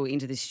people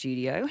into the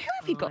studio. Who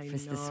have you got for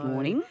us this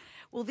morning?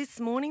 Well, this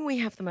morning we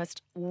have the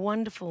most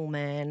wonderful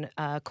man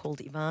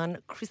called Ivan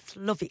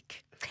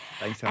Krslovic.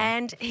 Thanks, Helen.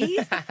 And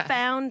he's the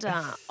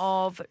founder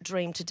of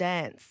Dream to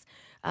Dance,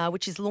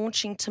 which is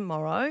launching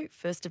tomorrow,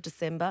 1st of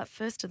December,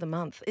 1st of the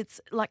month.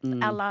 It's like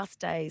our last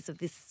days of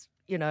this,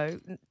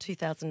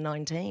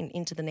 2019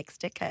 into the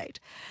next decade.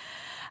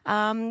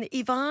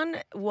 Ivan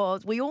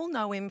we all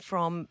know him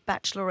from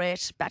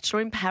Bachelorette,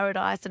 Bachelor in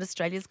Paradise and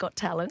Australia's Got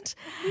Talent.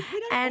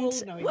 I've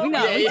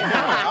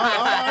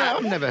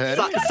never heard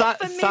of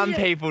it. Some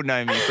people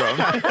know me from.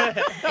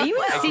 Are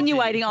you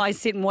insinuating I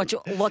sit and watch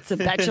lots of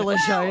Bachelor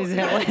shows,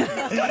 Helen? He's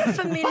got a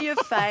familiar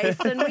face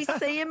and we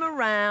see him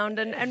around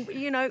and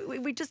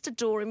we just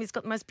adore him. He's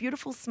got the most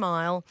beautiful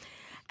smile.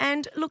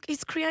 And look,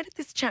 he's created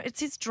this charity. It's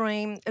his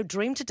dream, a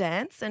Dream to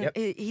Dance, and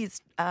it's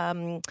a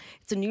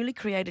newly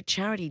created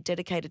charity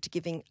dedicated to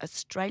giving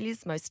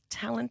Australia's most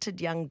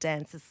talented young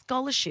dancers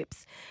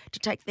scholarships to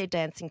take their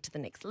dancing to the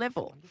next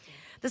level.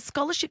 The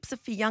scholarships are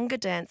for younger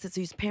dancers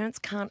whose parents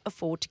can't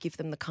afford to give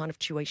them the kind of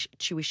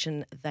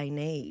tuition they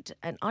need.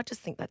 And I just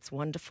think that's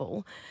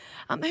wonderful.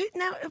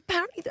 Now,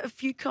 apparently a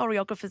few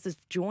choreographers have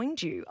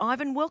joined you.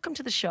 Ivan, welcome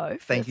to the show.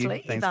 Thank you.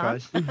 Firstly, Thanks,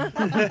 Ivan.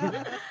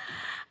 guys.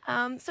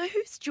 So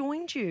who's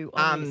joined you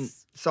on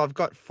this? So I've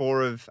got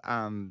four of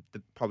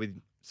probably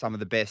some of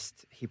the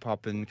best hip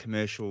hop and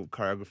commercial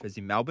choreographers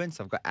in Melbourne.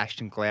 So I've got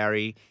Ashton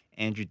Glowry,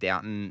 Andrew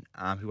Doughton,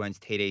 who owns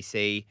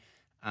TDC,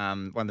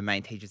 one of the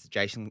main teachers at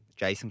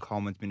Jason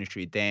Coleman's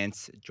Ministry of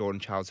Dance, Jordan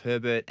Charles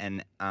Herbert,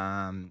 and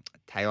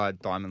Taylor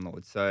Diamond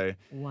Lord. So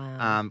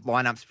Wow.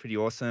 lineup's pretty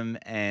awesome.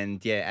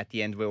 And yeah, at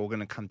the end, we're all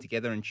going to come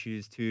together and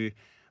choose 2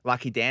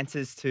 lucky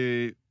dancers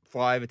to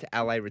fly over to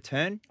LA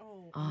return.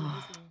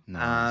 Oh,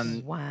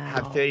 Nice. wow.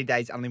 Have 30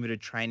 days unlimited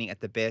training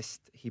at the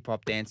best hip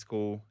hop dance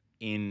school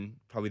in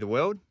probably the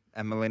world,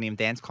 a Millennium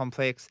Dance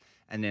Complex,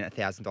 and then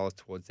 $1,000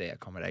 towards their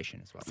accommodation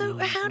as well. So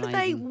how do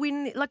they amazing.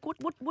 win? Like, what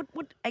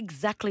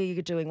exactly are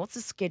you doing? What's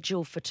the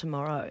schedule for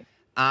tomorrow?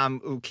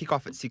 We'll kick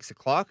off at 6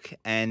 o'clock,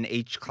 and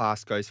each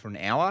class goes for an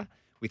hour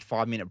with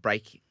 5-minute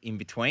break in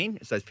between.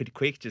 So it's pretty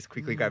quick. Just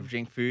quickly go for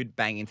drink, food,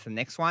 bang into the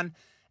next one.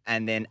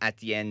 And then at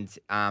the end,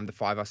 the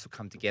 5 of us will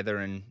come together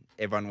and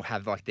everyone will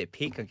have like their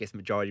pick, I guess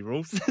majority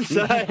rules.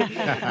 So,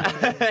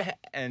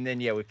 and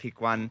then, yeah, we pick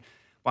one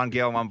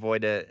girl, one boy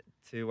to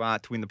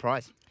win the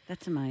prize.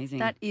 That's amazing.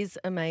 That is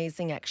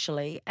amazing,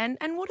 actually. And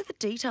what are the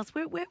details?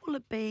 Where will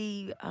it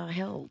be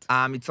held?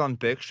 It's on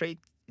Burke Street.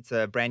 It's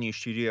a brand new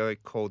studio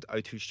called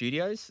O2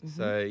 Studios.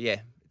 So, yeah,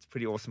 it's a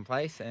pretty awesome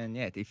place. And,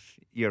 yeah, if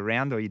you're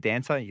around or you're a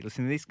dancer, you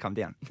listen to this, come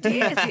down.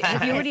 Yes.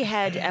 Have you already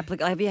had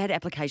have you had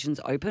applications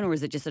open, or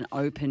is it just an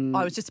open?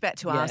 I was just about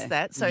to ask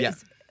that. So Yeah.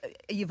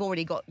 you've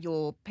already got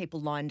your people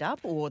lined up,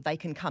 or they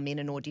can come in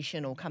and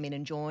audition or come in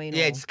and join?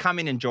 Yeah, or... just come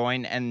in and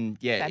join. And,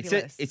 yeah,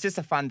 Fabulous. it's just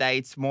a fun day.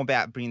 It's more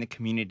about bringing the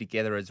community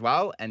together as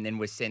well. And then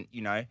we're sent,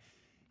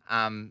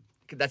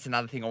 that's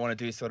another thing I want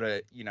to do, sort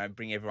of,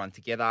 bring everyone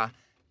together.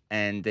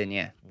 And then,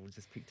 yeah, we'll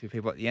just pick 2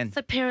 people at the end.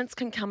 So parents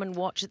can come and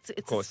watch. It's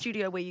a course.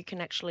 studio where you can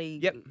actually,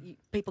 Yep.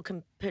 People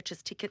can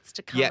purchase tickets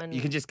to come. Yeah, and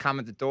you can just come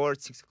at the door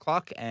at 6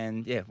 o'clock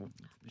and, yeah,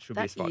 it should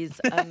be a That spot.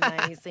 is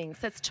amazing.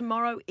 So it's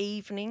tomorrow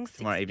evening, 6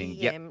 Tomorrow evening,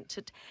 yep. p.m.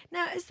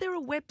 Now, is there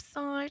a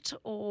website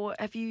or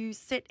have you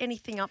set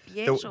anything up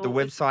yet? The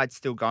website's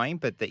still going,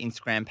 but the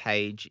Instagram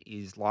page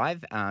is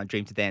live,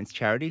 Dream to Dance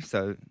Charity.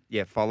 So,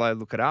 yeah, follow,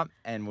 look it up,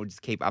 and we'll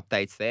just keep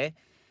updates there.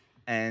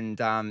 And,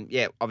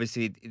 yeah,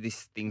 obviously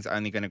this thing's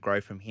only going to grow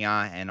from here,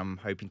 and I'm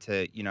hoping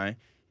to, in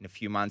a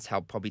few months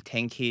help probably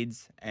 10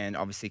 kids and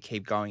obviously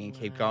keep going and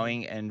keep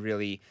going and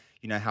really,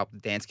 help the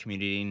dance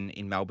community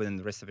in Melbourne and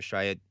the rest of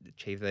Australia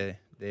achieve their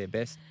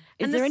best.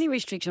 Is And there this- any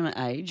restriction on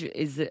age?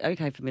 Is it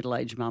okay for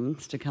middle-aged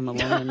mums to come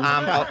along? And,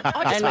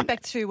 I just went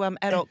back to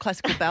adult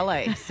classical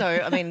ballet. So,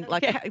 I mean,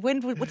 like,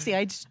 what's the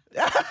age?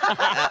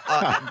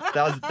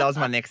 That was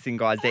my next thing,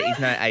 guys. There is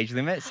no age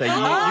limit, so you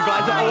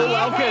guys are all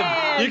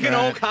welcome. You can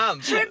all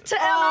come. Trip to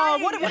Oh,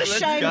 LA. what a Let's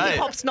shame. go. Hip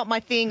hop's not my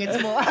thing.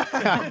 It's more.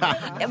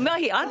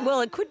 well,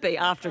 it could be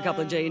after a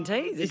couple of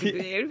G&Ts.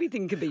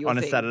 Everything could be your On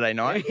a thing. Saturday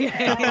night.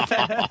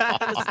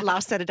 Just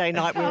last Saturday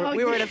night,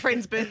 we were at a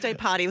friend's birthday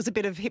party. It was a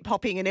bit of hip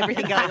hopping and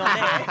everything going on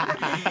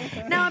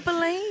there. Now, I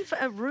believe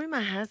a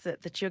rumour has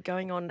it that you're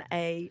going on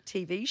a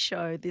TV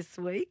show this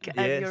week.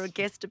 And Yes. you're a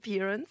guest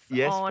appearance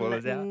Yes, on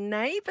spoilers out.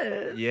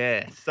 Neighbours.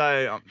 Yeah.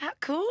 So How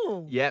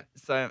cool. yep.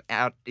 So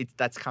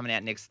that's coming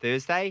out next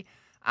Thursday.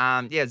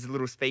 Yeah, it's a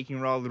little speaking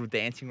role, a little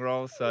dancing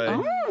role.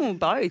 So Oh,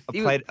 both.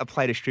 I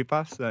played a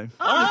stripper. So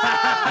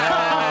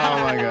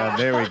Oh my God,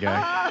 there we go.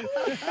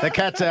 The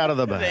cat's out of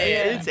the bag.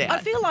 it's out. I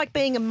feel like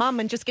being a mum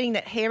and just getting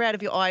that hair out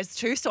of your eyes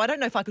too. So I don't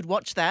know if I could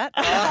watch that.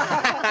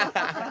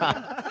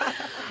 I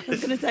was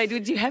going to say,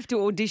 did you have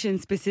to audition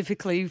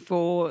specifically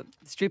for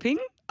stripping?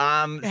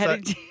 How So,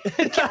 did you...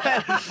 Is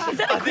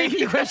that a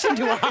creepy question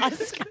to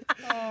ask? in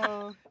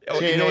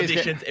Gee, it is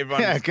auditions, good.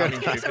 everyone Yeah, was coming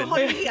good.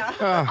 stripping.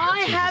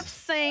 I have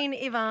seen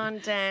Ivan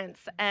dance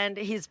and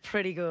he's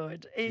pretty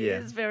good. He Yeah.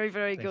 is very,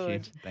 very Thank you.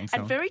 good. Thanks, and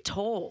Ellen. very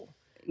tall.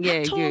 Yeah,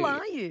 How tall you-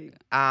 are you?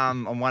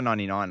 I'm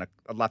 199.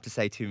 I'd love to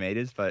say 2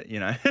 meters, but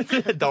don't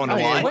want to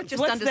yeah. lie. What's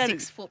Just under that?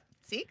 6 foot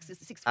 6? Is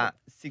it 6 foot?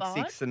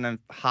 6'6" and a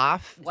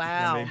half.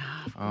 Wow.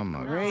 Oh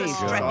my It's a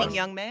God. strapping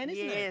young man,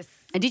 isn't it? Yes.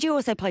 And did you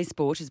also play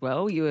sport as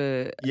well? You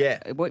were Yeah.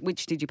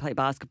 Which did you play?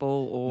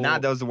 Basketball or? Nah,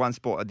 that was the one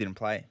sport I didn't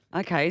play.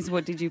 Okay, so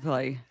what did you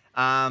play?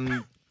 So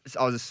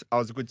I was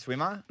a good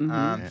swimmer.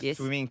 Yes.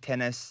 Swimming,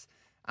 tennis,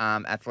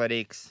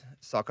 athletics,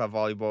 soccer,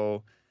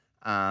 volleyball.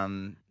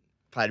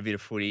 Played a bit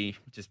of footy,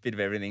 just a bit of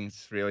everything,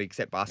 just really,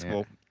 except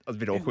basketball. I was a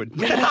bit awkward.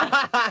 You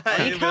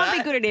can't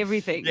be good at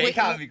everything. Yeah, you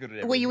can't be good at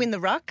everything. Were you in the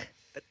ruck?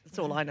 That's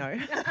all I know.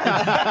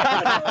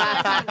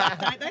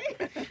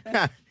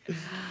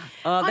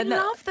 Oh, I then that-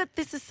 love that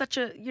this is such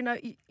a, you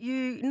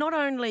not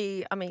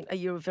only,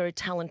 you're a very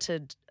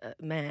talented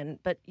man,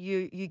 but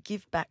you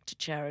give back to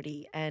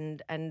charity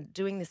and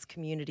doing this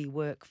community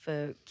work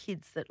for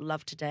kids that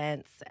love to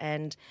dance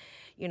and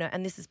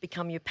this has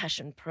become your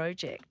passion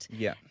project.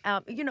 Yeah.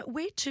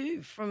 Where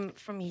to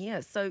from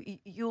here? So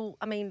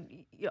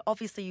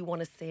obviously you want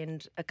to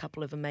send a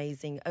couple of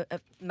amazing, a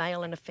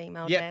male and a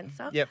female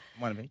dancer Yep,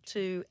 one of each.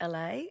 to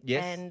LA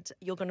Yes. and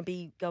you're going to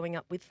be going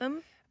up with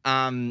them?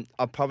 I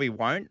probably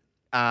won't.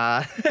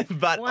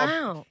 But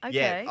Wow,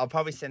 okay. I'll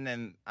probably send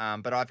them.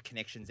 But I have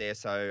connections there,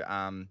 so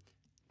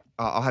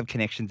I'll have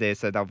connections there,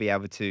 so they'll be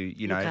able to,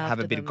 Look have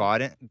after a bit of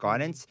them.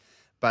 guidance.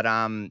 But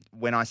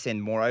when I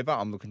send more over,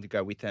 I'm looking to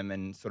go with them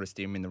and sort of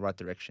steer them in the right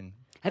direction.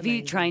 Have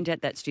you trained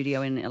at that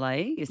studio in LA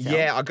yourself?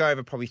 Yeah, I go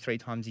over probably 3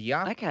 times a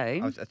year.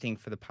 Okay. I think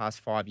for the past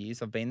 5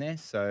 years I've been there.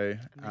 So,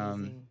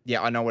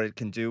 yeah, I know what it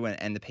can do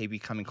and the people you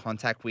come in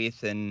contact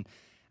with. And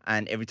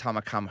every time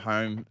I come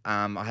home,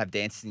 I have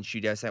dancers in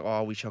studio say, oh,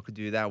 I wish I could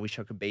do that. I wish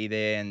I could be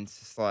there. And it's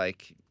just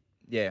like,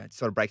 yeah, it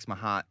sort of breaks my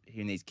heart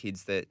hearing these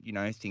kids that,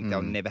 think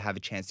they'll never have a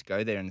chance to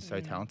go there and are so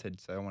talented.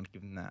 So I want to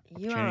give them that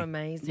opportunity. You are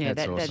amazing. Yeah,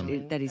 That's that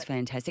awesome. that is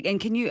fantastic.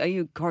 And are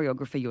you a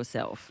choreographer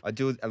yourself? I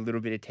do a little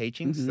bit of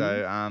teaching.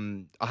 So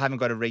I haven't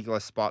got a regular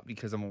spot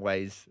because I'm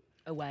always...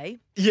 Away.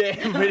 Yeah,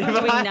 pretty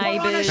much. Doing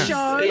Neighbours.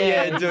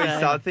 Yeah, doing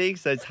something.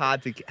 So it's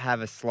hard to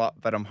have a slot,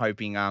 but I'm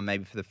hoping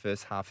maybe for the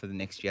first half of the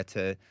next year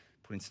to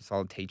put in some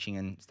solid teaching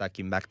and start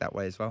giving back that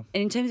way as well.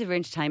 And in terms of your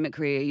entertainment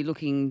career, are you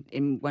looking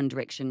in one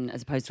direction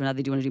as opposed to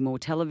another? Do you want to do more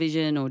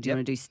television, or do you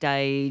want to do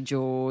stage,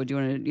 or do you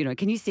want to,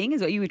 can you sing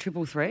as well? Are you a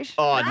triple threat?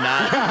 Oh, no.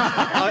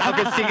 I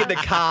can sing in the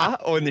car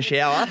or in the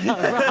shower.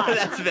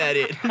 That's about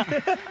it.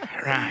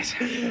 Right.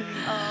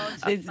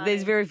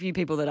 There's very few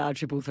people that are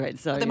triple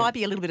threats. So There might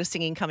be a little bit of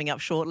singing coming up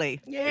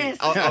shortly. Yes.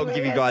 I'll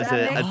give you guys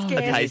a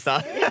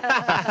taster.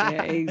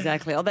 yeah,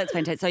 exactly. Oh, that's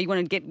fantastic. So you want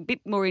to get a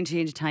bit more into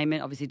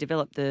entertainment, obviously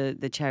develop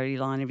the charity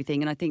line and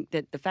everything. And I think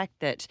that the fact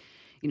that,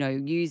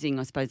 using,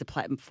 I suppose, the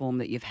platform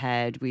that you've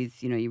had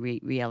with, your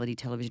reality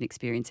television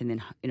experience and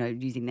then,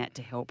 using that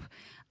to help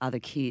other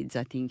kids,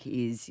 I think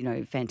is,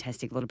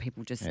 fantastic. A lot of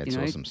people just, Yeah, it's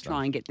awesome stuff.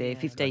 try and get their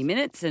 15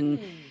 minutes and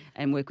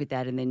work with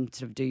that and then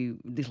sort of do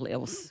little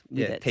else with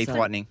Yeah, it. teeth So-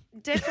 whitening.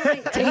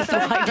 Definitely. Teeth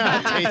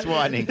whitening. Teeth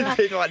whitening.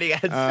 Teeth whitening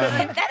ads.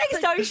 That is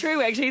so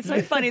true, actually. It's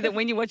so funny that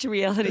when you watch a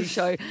reality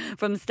show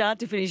from start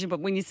to finish, but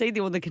when you see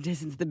all the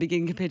contestants at the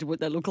beginning compared to what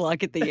they look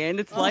like at the end,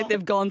 it's like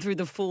they've gone through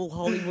the full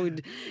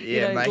Hollywood,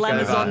 makeover.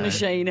 glamazon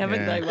machine,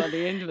 haven't Yeah. they, by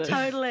the end of it?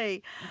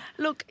 Totally.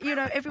 Look,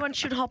 everyone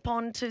should hop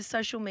on to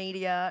social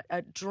media,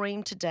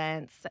 Dream to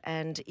Dance.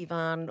 And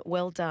Yvonne,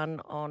 well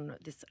done on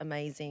this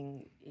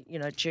amazing,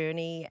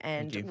 journey.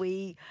 And you.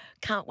 we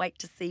can't wait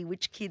to see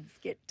which kids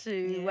get to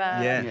It'll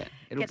get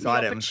the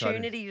excited. I'm excited.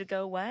 opportunity to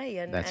go away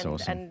and That's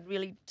awesome. and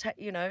really, Take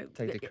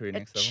their career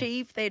next level.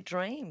 achieve their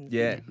dreams.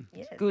 Yeah.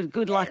 Yes.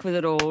 Good luck with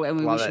it all, and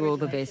we Love wish it. you all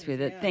the best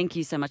with it. Thank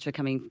you so much for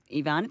coming,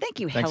 Yvonne. Thank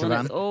you, Thanks, Helen,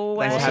 Yvonne. as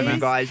always. Thanks for having me,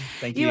 guys.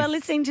 Thank you. You are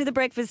listening to The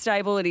Breakfast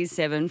Stable. It is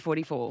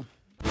 7:44.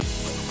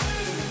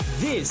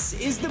 This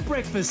is The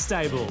Breakfast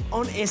Stable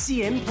on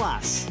SEN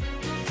Plus.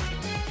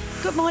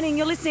 Good morning.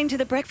 You're listening to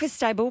The Breakfast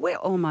Stable. We're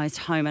almost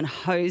home and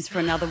hosed for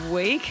another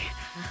week.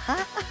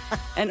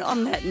 And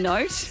on that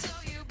note,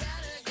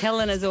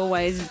 Helen, as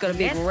always, has got a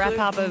big Yes,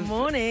 wrap-up good of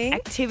morning.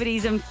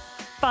 activities and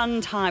fun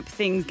type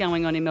things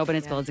going on in Melbourne,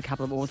 as well as a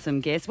couple of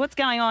awesome guests. What's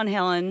going on,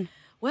 Helen?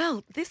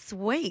 Well, this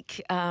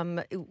week,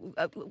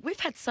 we've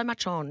had so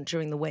much on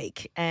during the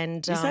week.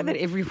 And You say that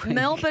every week.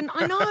 Melbourne,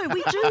 I know,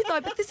 we do though,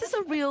 but this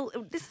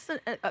is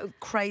a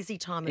crazy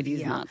time of It is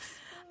year. nuts.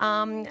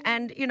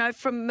 And,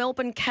 from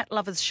Melbourne Cat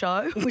Lovers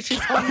Show, which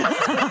is on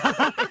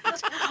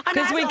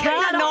Because we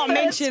can't not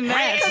mention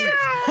that.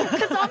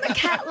 Because I'm a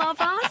cat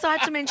lover, so I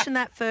had to mention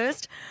that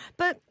first.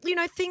 But,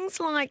 things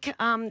like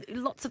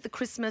lots of the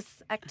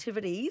Christmas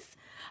activities,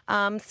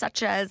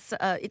 such as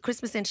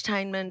Christmas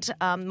entertainment,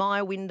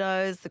 Maya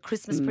Windows, the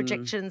Christmas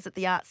projections at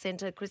the Art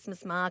Centre,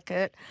 Christmas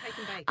Market.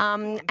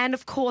 And,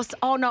 of course,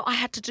 I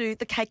had to do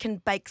the Cake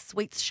and Bake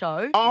Sweets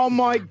show. Oh,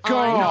 my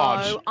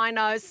God. I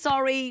know.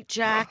 Sorry,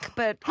 Jack,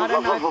 but I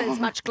don't know if there's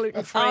much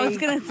gluten-free. I was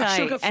going to say,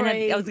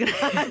 sugar-free, I was going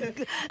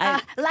to.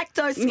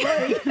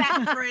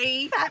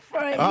 lactose-free,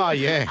 fat-free. Oh,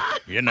 yeah.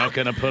 You're not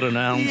going to put an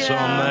ounce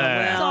on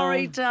there.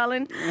 Sorry,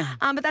 darling.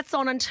 But that's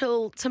on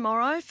until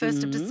tomorrow,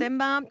 1st of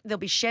December. There'll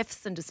be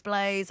chefs and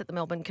displays at the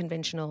Melbourne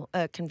Convention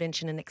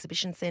and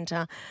Exhibition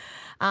Centre.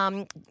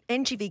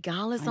 NGV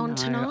Gala's on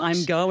tonight.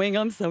 I'm going.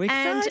 I'm so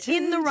excited. And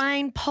In the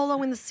Rain,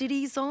 Polo in the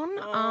City's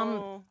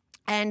on.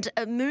 And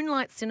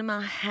Moonlight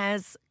Cinema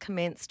has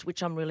commenced,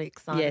 which I'm really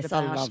excited Yes,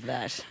 about. I love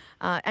that.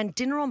 And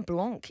Dinner on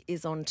Blanc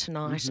is on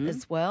tonight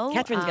as well.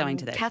 Catherine's going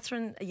to that.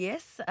 Catherine,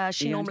 yes,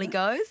 she going normally to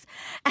goes.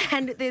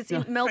 And there's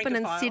in Melbourne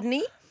and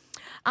Sydney.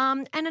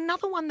 And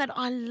another one that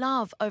I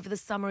love over the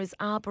summer is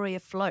Arbury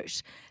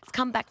Afloat. It's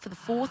come back for the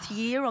 4th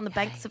year on the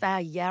banks of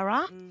our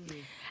Yarra.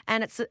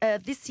 And it's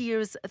this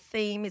year's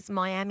theme is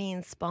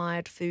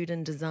Miami-inspired food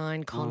and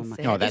design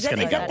concept. Oh, that's Is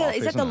gonna that go off, the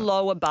isn't it?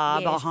 lower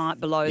bar Yes.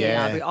 below the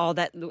Yeah. Arbury? Oh,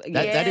 that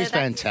That is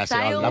fantastic.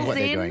 I love what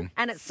they're sails in doing.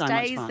 And it So much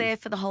stays fun. there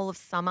for the whole of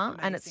summer,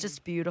 and it's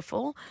just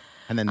beautiful.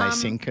 And then they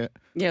sink it.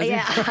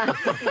 Yeah.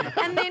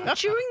 And then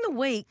during the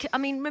week,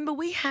 remember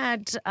we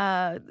had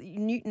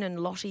Newton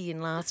and Lottie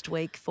in last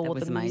week for That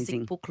was the amazing.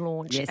 music book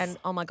launch. Yes. And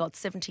oh my God,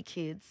 70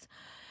 kids.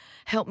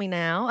 Help me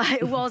now.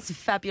 It was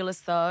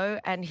fabulous though,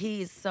 and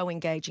he is so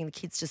engaging. The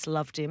kids just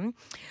loved him.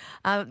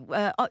 And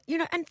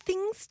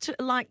things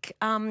like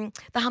the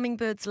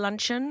Hummingbirds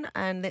Luncheon,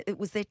 and it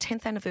was their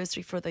 10th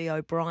anniversary for the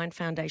O'Brien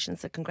Foundation,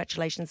 so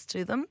congratulations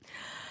to them.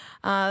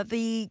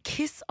 The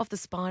Kiss of the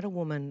Spider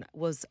Woman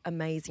was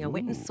amazing. I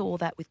went and saw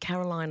that with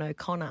Caroline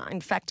O'Connor. In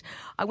fact,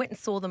 I went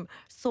and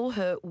saw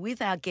her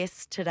with our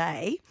guests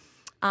today.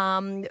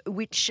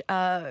 which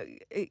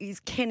is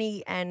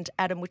Kenney and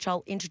Adam, which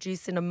I'll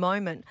introduce in a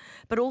moment.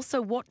 But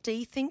also What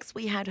Dee Thinks,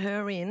 we had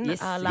her in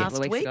Yes, a last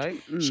couple of weeks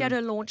week. ago. She had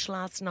her launch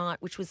last night,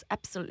 which was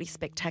absolutely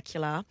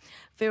spectacular.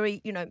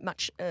 Very,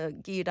 much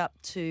geared up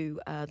to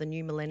the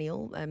new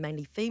millennial,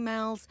 mainly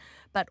females,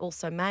 but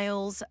also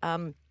males.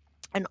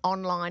 An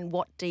online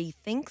What Dee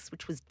Thinks,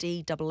 which was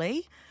DEE.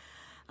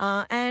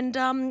 And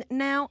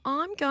now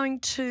I'm going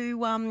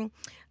to,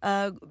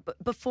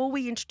 before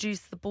we introduce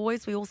the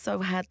boys, we also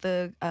had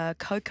the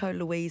Coco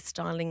Louise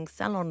Styling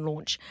Salon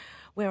launch,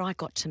 where I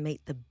got to meet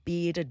the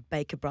bearded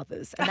Baker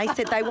brothers. And they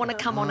said they want to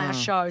come on our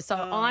show, so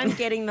I'm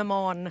getting them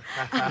on.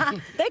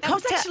 That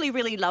was actually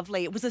really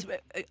lovely. It was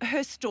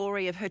her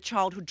story of her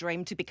childhood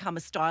dream to become a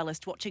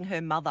stylist, watching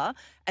her mother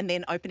and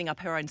then opening up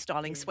her own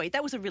styling suite.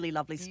 That was a really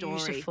lovely story.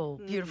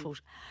 Beautiful, beautiful.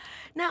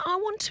 Now, I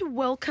want to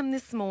welcome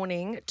this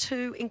morning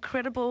two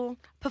incredible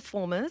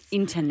performers.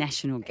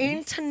 International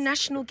guests.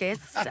 International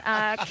guests,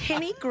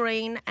 Kenney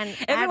Green and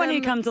Everyone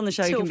Adam who comes on the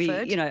show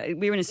Tilford. can be,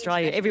 we're in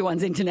Australia,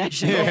 everyone's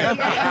international.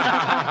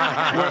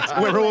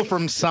 We're all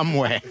from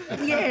somewhere.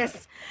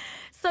 Yes.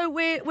 So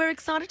we're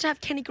excited to have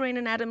Kenney Green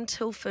and Adam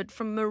Tilford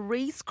from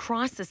Marie's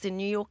Crisis in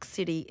New York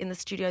City in the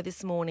studio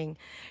this morning.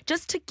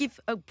 Just to give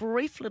a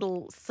brief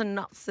little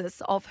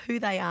synopsis of who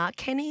they are,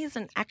 Kenney is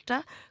an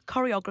actor,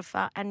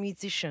 choreographer and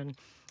musician.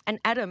 And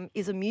Adam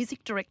is a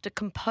music director,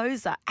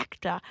 composer,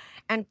 actor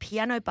and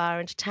piano bar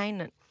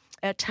entertainer.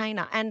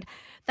 And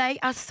they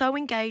are so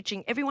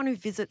engaging. Everyone who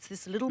visits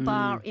this little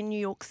bar in New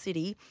York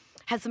City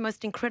has the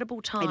most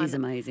incredible time. It is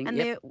amazing. And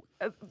they're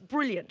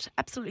brilliant,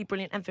 absolutely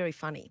brilliant and very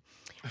funny.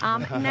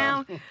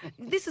 Now,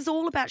 this is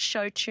all about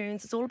show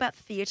tunes. It's all about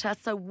theatre.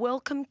 So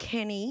welcome,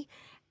 Kenney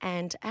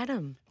and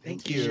Adam.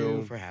 Thank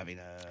you for having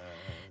us.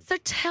 So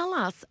tell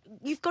us,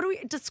 you've got to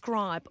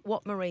describe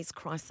what Marie's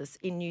Crisis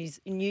in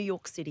New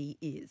York City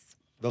is.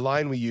 The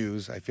line we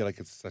use, I feel like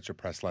it's such a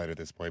press line at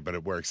this point, but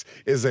it works,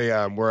 is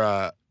we're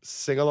a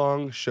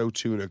sing-along, show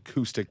tune,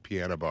 acoustic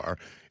piano bar.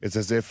 It's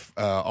as if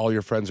all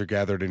your friends are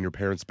gathered in your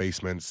parents'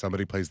 basement,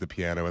 somebody plays the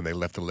piano, and they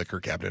left the liquor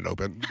cabinet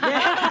open.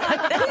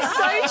 That is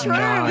so true.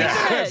 Nice.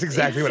 Isn't it? That's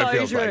exactly It's what it so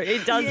feels true. like.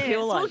 It does Yes.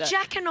 feel like well, that.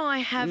 Jack and I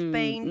have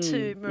been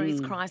to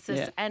Marie's Crisis,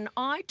 yeah. and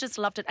I just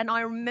loved it. And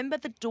I remember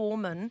the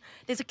doorman.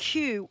 There's a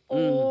queue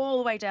all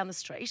the way down the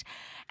street,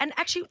 and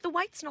actually the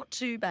wait's not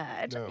too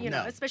bad. No. You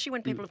know, especially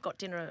when people have got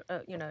dinner,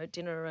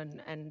 dinner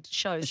and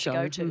shows show. to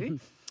go to.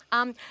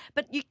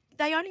 But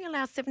they only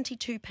allow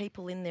 72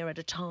 people in there at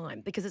a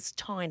time because it's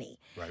tiny,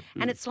 Right.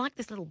 and it's like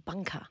this little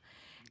bunker.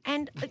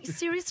 And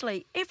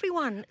seriously,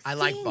 everyone I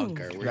like sings.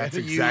 bunker. That's We're gonna use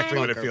exactly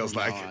what it bunker feels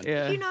from now like. on.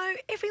 Yeah. You know,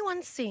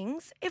 everyone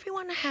sings,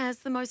 everyone has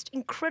the most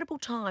incredible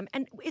time,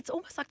 and it's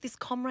almost like this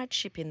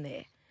comradeship in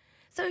there.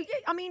 So, yeah,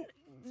 I mean,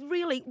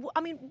 really,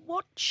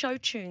 what show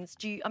tunes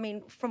do you,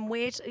 from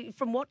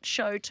what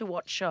show to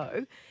what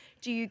show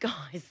do you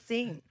guys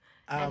sing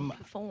and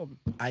perform?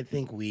 I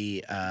think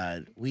we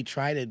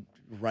try to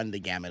run the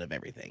gamut of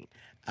everything.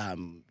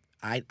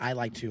 I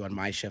like to, on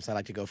my shifts, I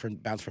like to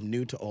bounce from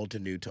new to old to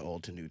new to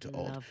old to new to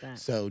old. Love that.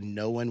 So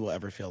no one will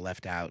ever feel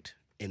left out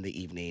in the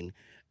evening,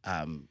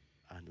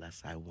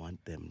 unless I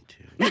want them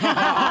to.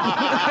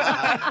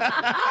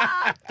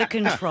 The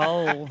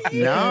control.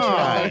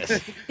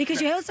 Nice.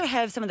 Because you also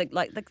have some of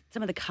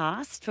the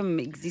cast from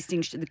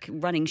existing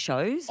running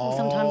shows. will All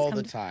sometimes the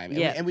come time.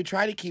 Yeah. And we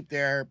try to keep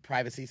their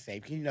privacy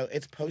safe. You know,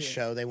 it's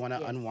post-show. They want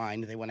to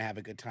unwind. They want to have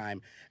a good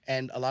time.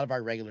 And a lot of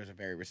our regulars are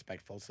very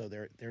respectful, so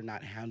they're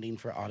not hounding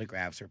for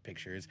autographs or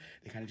pictures.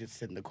 They kind of just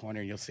sit in the corner,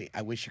 and you'll see.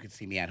 I wish you could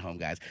see me at home,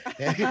 guys.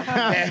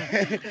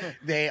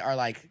 They are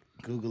like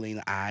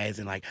Googling eyes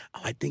and like,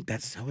 oh, I think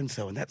that's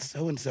so-and-so and that's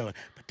so-and-so.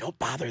 But don't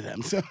bother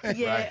them. So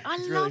Yeah, I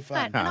it's love really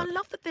that. fun. And I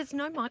love that there's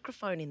no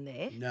microphone in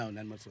there. No,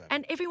 none whatsoever.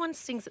 And everyone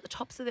sings at the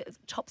tops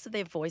of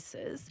their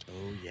voices.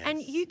 Oh, yes.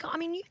 And you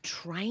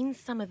train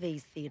some of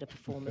these theatre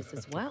performers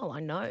as well. I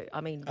know. I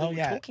mean, we Oh, were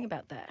yeah. talking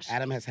about that.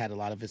 Adam has had a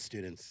lot of his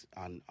students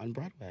on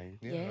Broadway.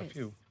 Yeah, yes. a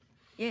few.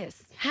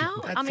 Yes.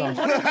 How? That's I mean, all.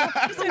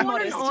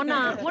 what an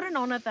honour! What an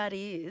honour that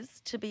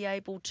is to be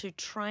able to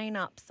train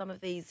up some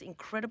of these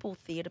incredible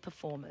theatre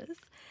performers,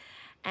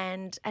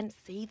 and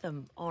see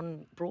them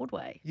on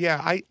Broadway. Yeah,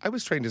 I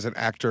was trained as an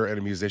actor and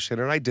a musician,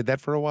 and I did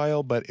that for a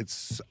while, but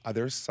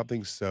there's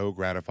something so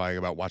gratifying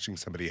about watching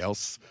somebody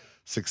else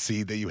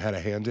succeed that you had a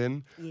hand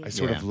in. I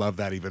sort of love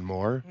that even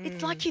more.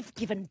 It's like you've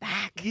given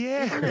back.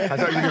 Yeah.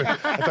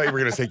 I thought you were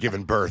gonna say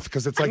giving birth,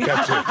 because it's like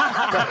that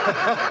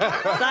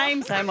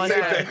too. Same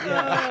myself.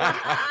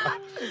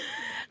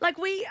 Like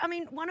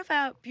one of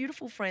our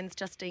beautiful friends,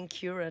 Justine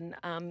Curran,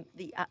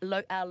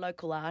 our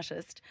local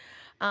artist,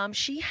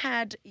 she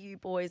had you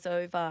boys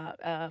over.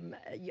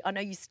 I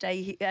know you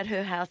stay at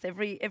her house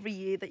every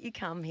year that you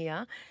come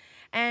here,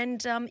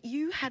 and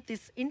you had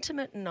this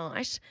intimate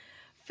night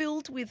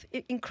filled with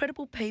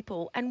incredible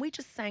people, and we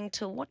just sang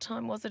till what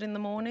time was it in the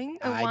morning?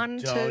 I 1,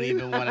 don't 2?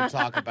 even want to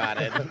talk about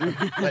it.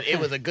 But it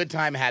was a good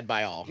time had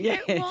by all.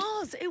 Yes.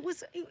 It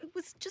was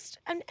just,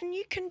 and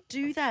you can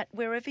do that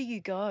wherever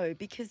you go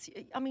because,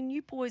 I mean,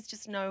 you boys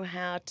just know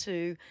how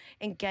to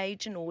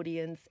engage an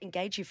audience,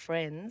 engage your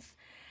friends,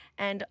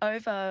 and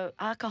over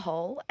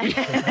alcohol and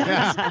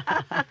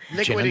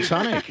Gin and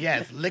tonic.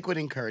 Yes, liquid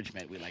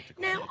encouragement, we like to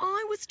call Now, it.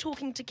 I was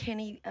talking to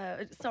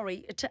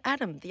to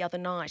Adam the other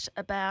night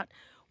about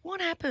what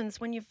happens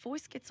when your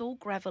voice gets all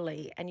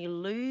gravelly and you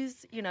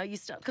lose, you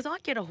start, because I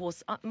get a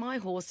horse, my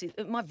voice is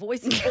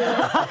hoarse.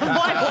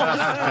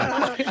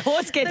 My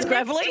Horse gets the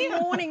gravelly.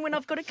 next morning when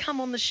I've got to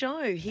come on the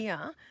show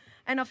here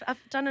and I've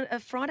done a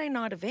Friday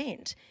night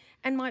event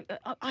and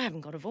I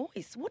haven't got a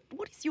voice.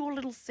 What is your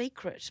little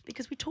secret?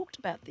 Because we talked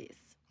about this.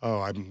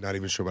 Oh, I'm not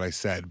even sure what I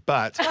said,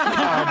 but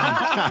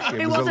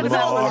It wasn't a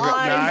about long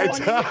lies.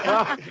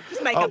 night.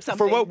 Just make up something.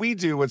 For what we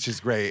do, which is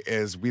great,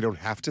 is we don't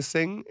have to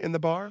sing in the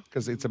bar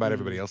because it's about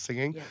everybody else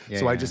singing.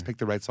 So I just pick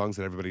the right songs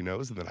that everybody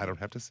knows, and then I don't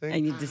have to sing.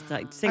 And you just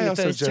sing I the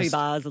also first 2 just-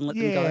 bars and let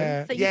them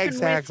go. So you can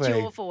exactly. rest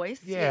your voice.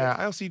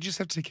 Yeah, Yes. you just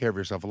have to take care of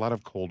yourself. A lot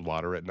of cold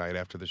water at night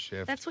after the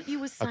shift. That's what you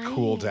were saying. A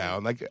cool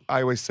down. Like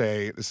I always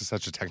say, this is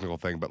such a technical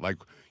thing, but like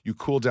you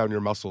cool down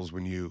your muscles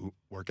when you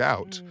work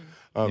out,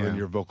 and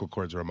your vocal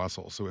cords are a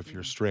muscle. So if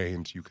you're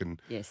strained, you can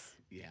Yes.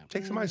 Yeah.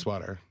 take some ice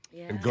water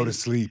Yeah. and go to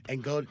sleep.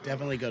 And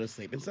definitely go to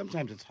sleep. And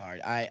sometimes it's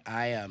hard.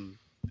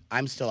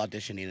 I'm still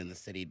auditioning in the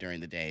city during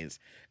the days,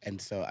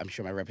 and so I'm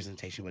sure my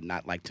representation would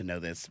not like to know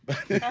this,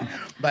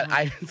 but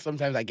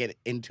sometimes I get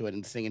into it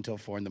and sing until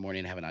 4 a.m.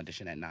 and have an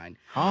audition at 9.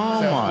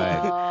 Oh, So-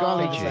 my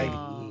golly It's gee. like,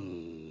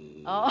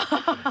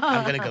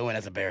 I'm gonna go in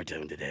as a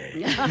baritone today.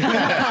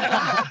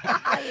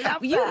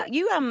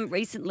 You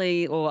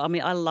recently,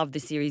 I love the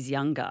series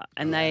Younger,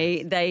 and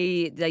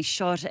they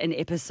shot an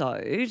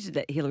episode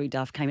that Hilary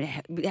Duff came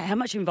in. How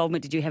much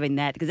involvement did you have in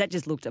that? Because that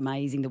just looked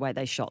amazing the way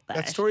they shot that.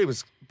 That story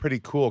was pretty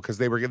cool because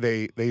they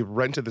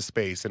rented the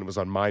space and it was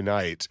on my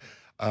night.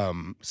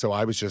 So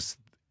I was just,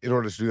 in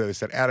order to do that, they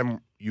said,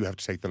 Adam, you have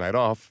to take the night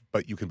off,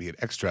 but you can be an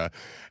extra.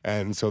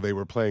 And so they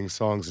were playing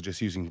songs and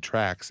just using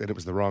tracks, and it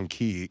was the wrong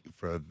key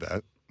for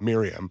the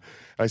Miriam.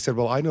 And I said,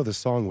 well, I know the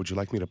song. Would you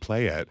like me to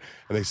play it?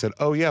 And they said,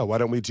 oh, yeah, why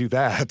don't we do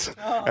that?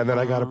 And then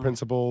I got a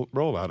principal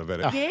role out of it.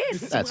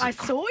 Yes, I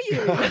saw you.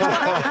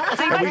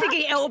 So you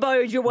basically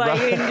elbowed your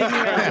way in, didn't you?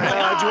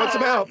 Do you want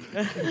some help?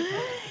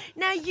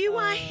 Now, you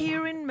are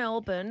here in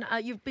Melbourne.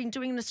 You've been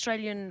doing an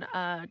Australian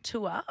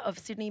tour of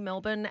Sydney,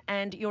 Melbourne,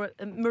 and your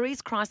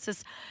Marie's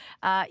Crisis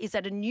is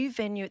at a new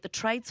venue at the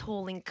Trades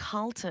Hall in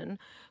Carlton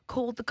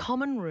called the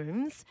Common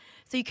Rooms.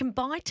 So you can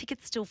buy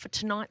tickets still for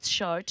tonight's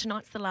show.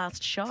 Tonight's the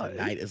last show.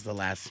 Tonight is the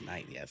last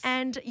night, yes.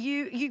 And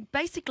you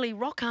basically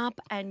rock up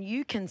and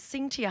you can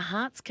sing to your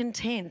heart's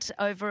content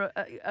over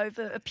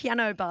a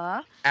piano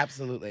bar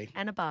Absolutely.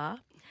 and a bar.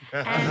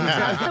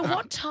 And so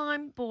what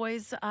time,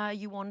 boys, are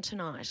you on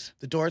tonight?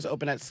 The doors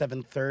open at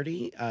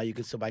 7:30. You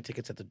can still buy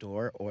tickets at the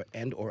door or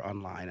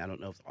online. I don't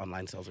know if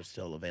online sales are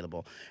still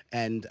available.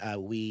 And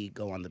we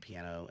go on the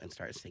piano and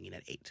start singing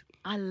at 8.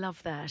 I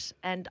love that.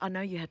 And I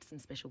know you had some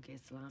special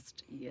guests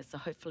last year, so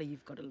hopefully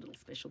you've got a little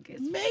special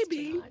guest. for us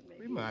Maybe. tonight,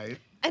 We might.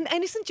 And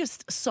isn't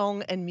just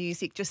song and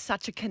music just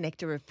such a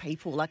connector of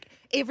people? Like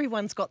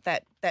everyone's got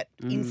that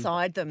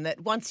inside them that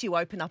once you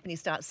open up and you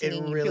start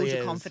singing, you really build your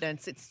is.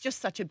 confidence. It's just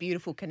such a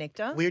beautiful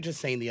connector. We were just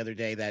saying the other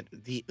day that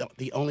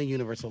the only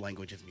universal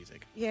language is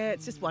music. Yeah,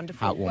 it's just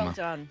wonderful. Heartwarmer. Well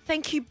done.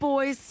 Thank you,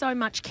 boys, so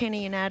much,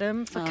 Kenny and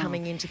Adam, for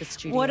coming into the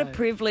studio. What a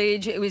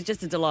privilege. It was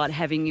just a delight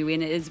having you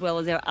in, as well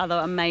as our other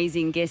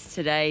amazing guests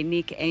today,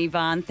 Nick and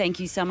Yvonne. Thank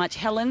you so much.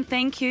 Helen,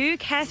 thank you.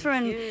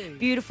 Catherine,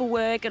 beautiful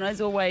work. And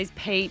as always,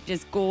 Pete,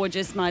 just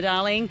gorgeous, my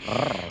darling.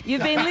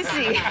 You've been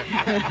listening.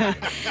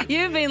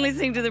 You've been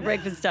listening to The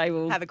Breakfast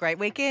Table. Have a great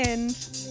weekend.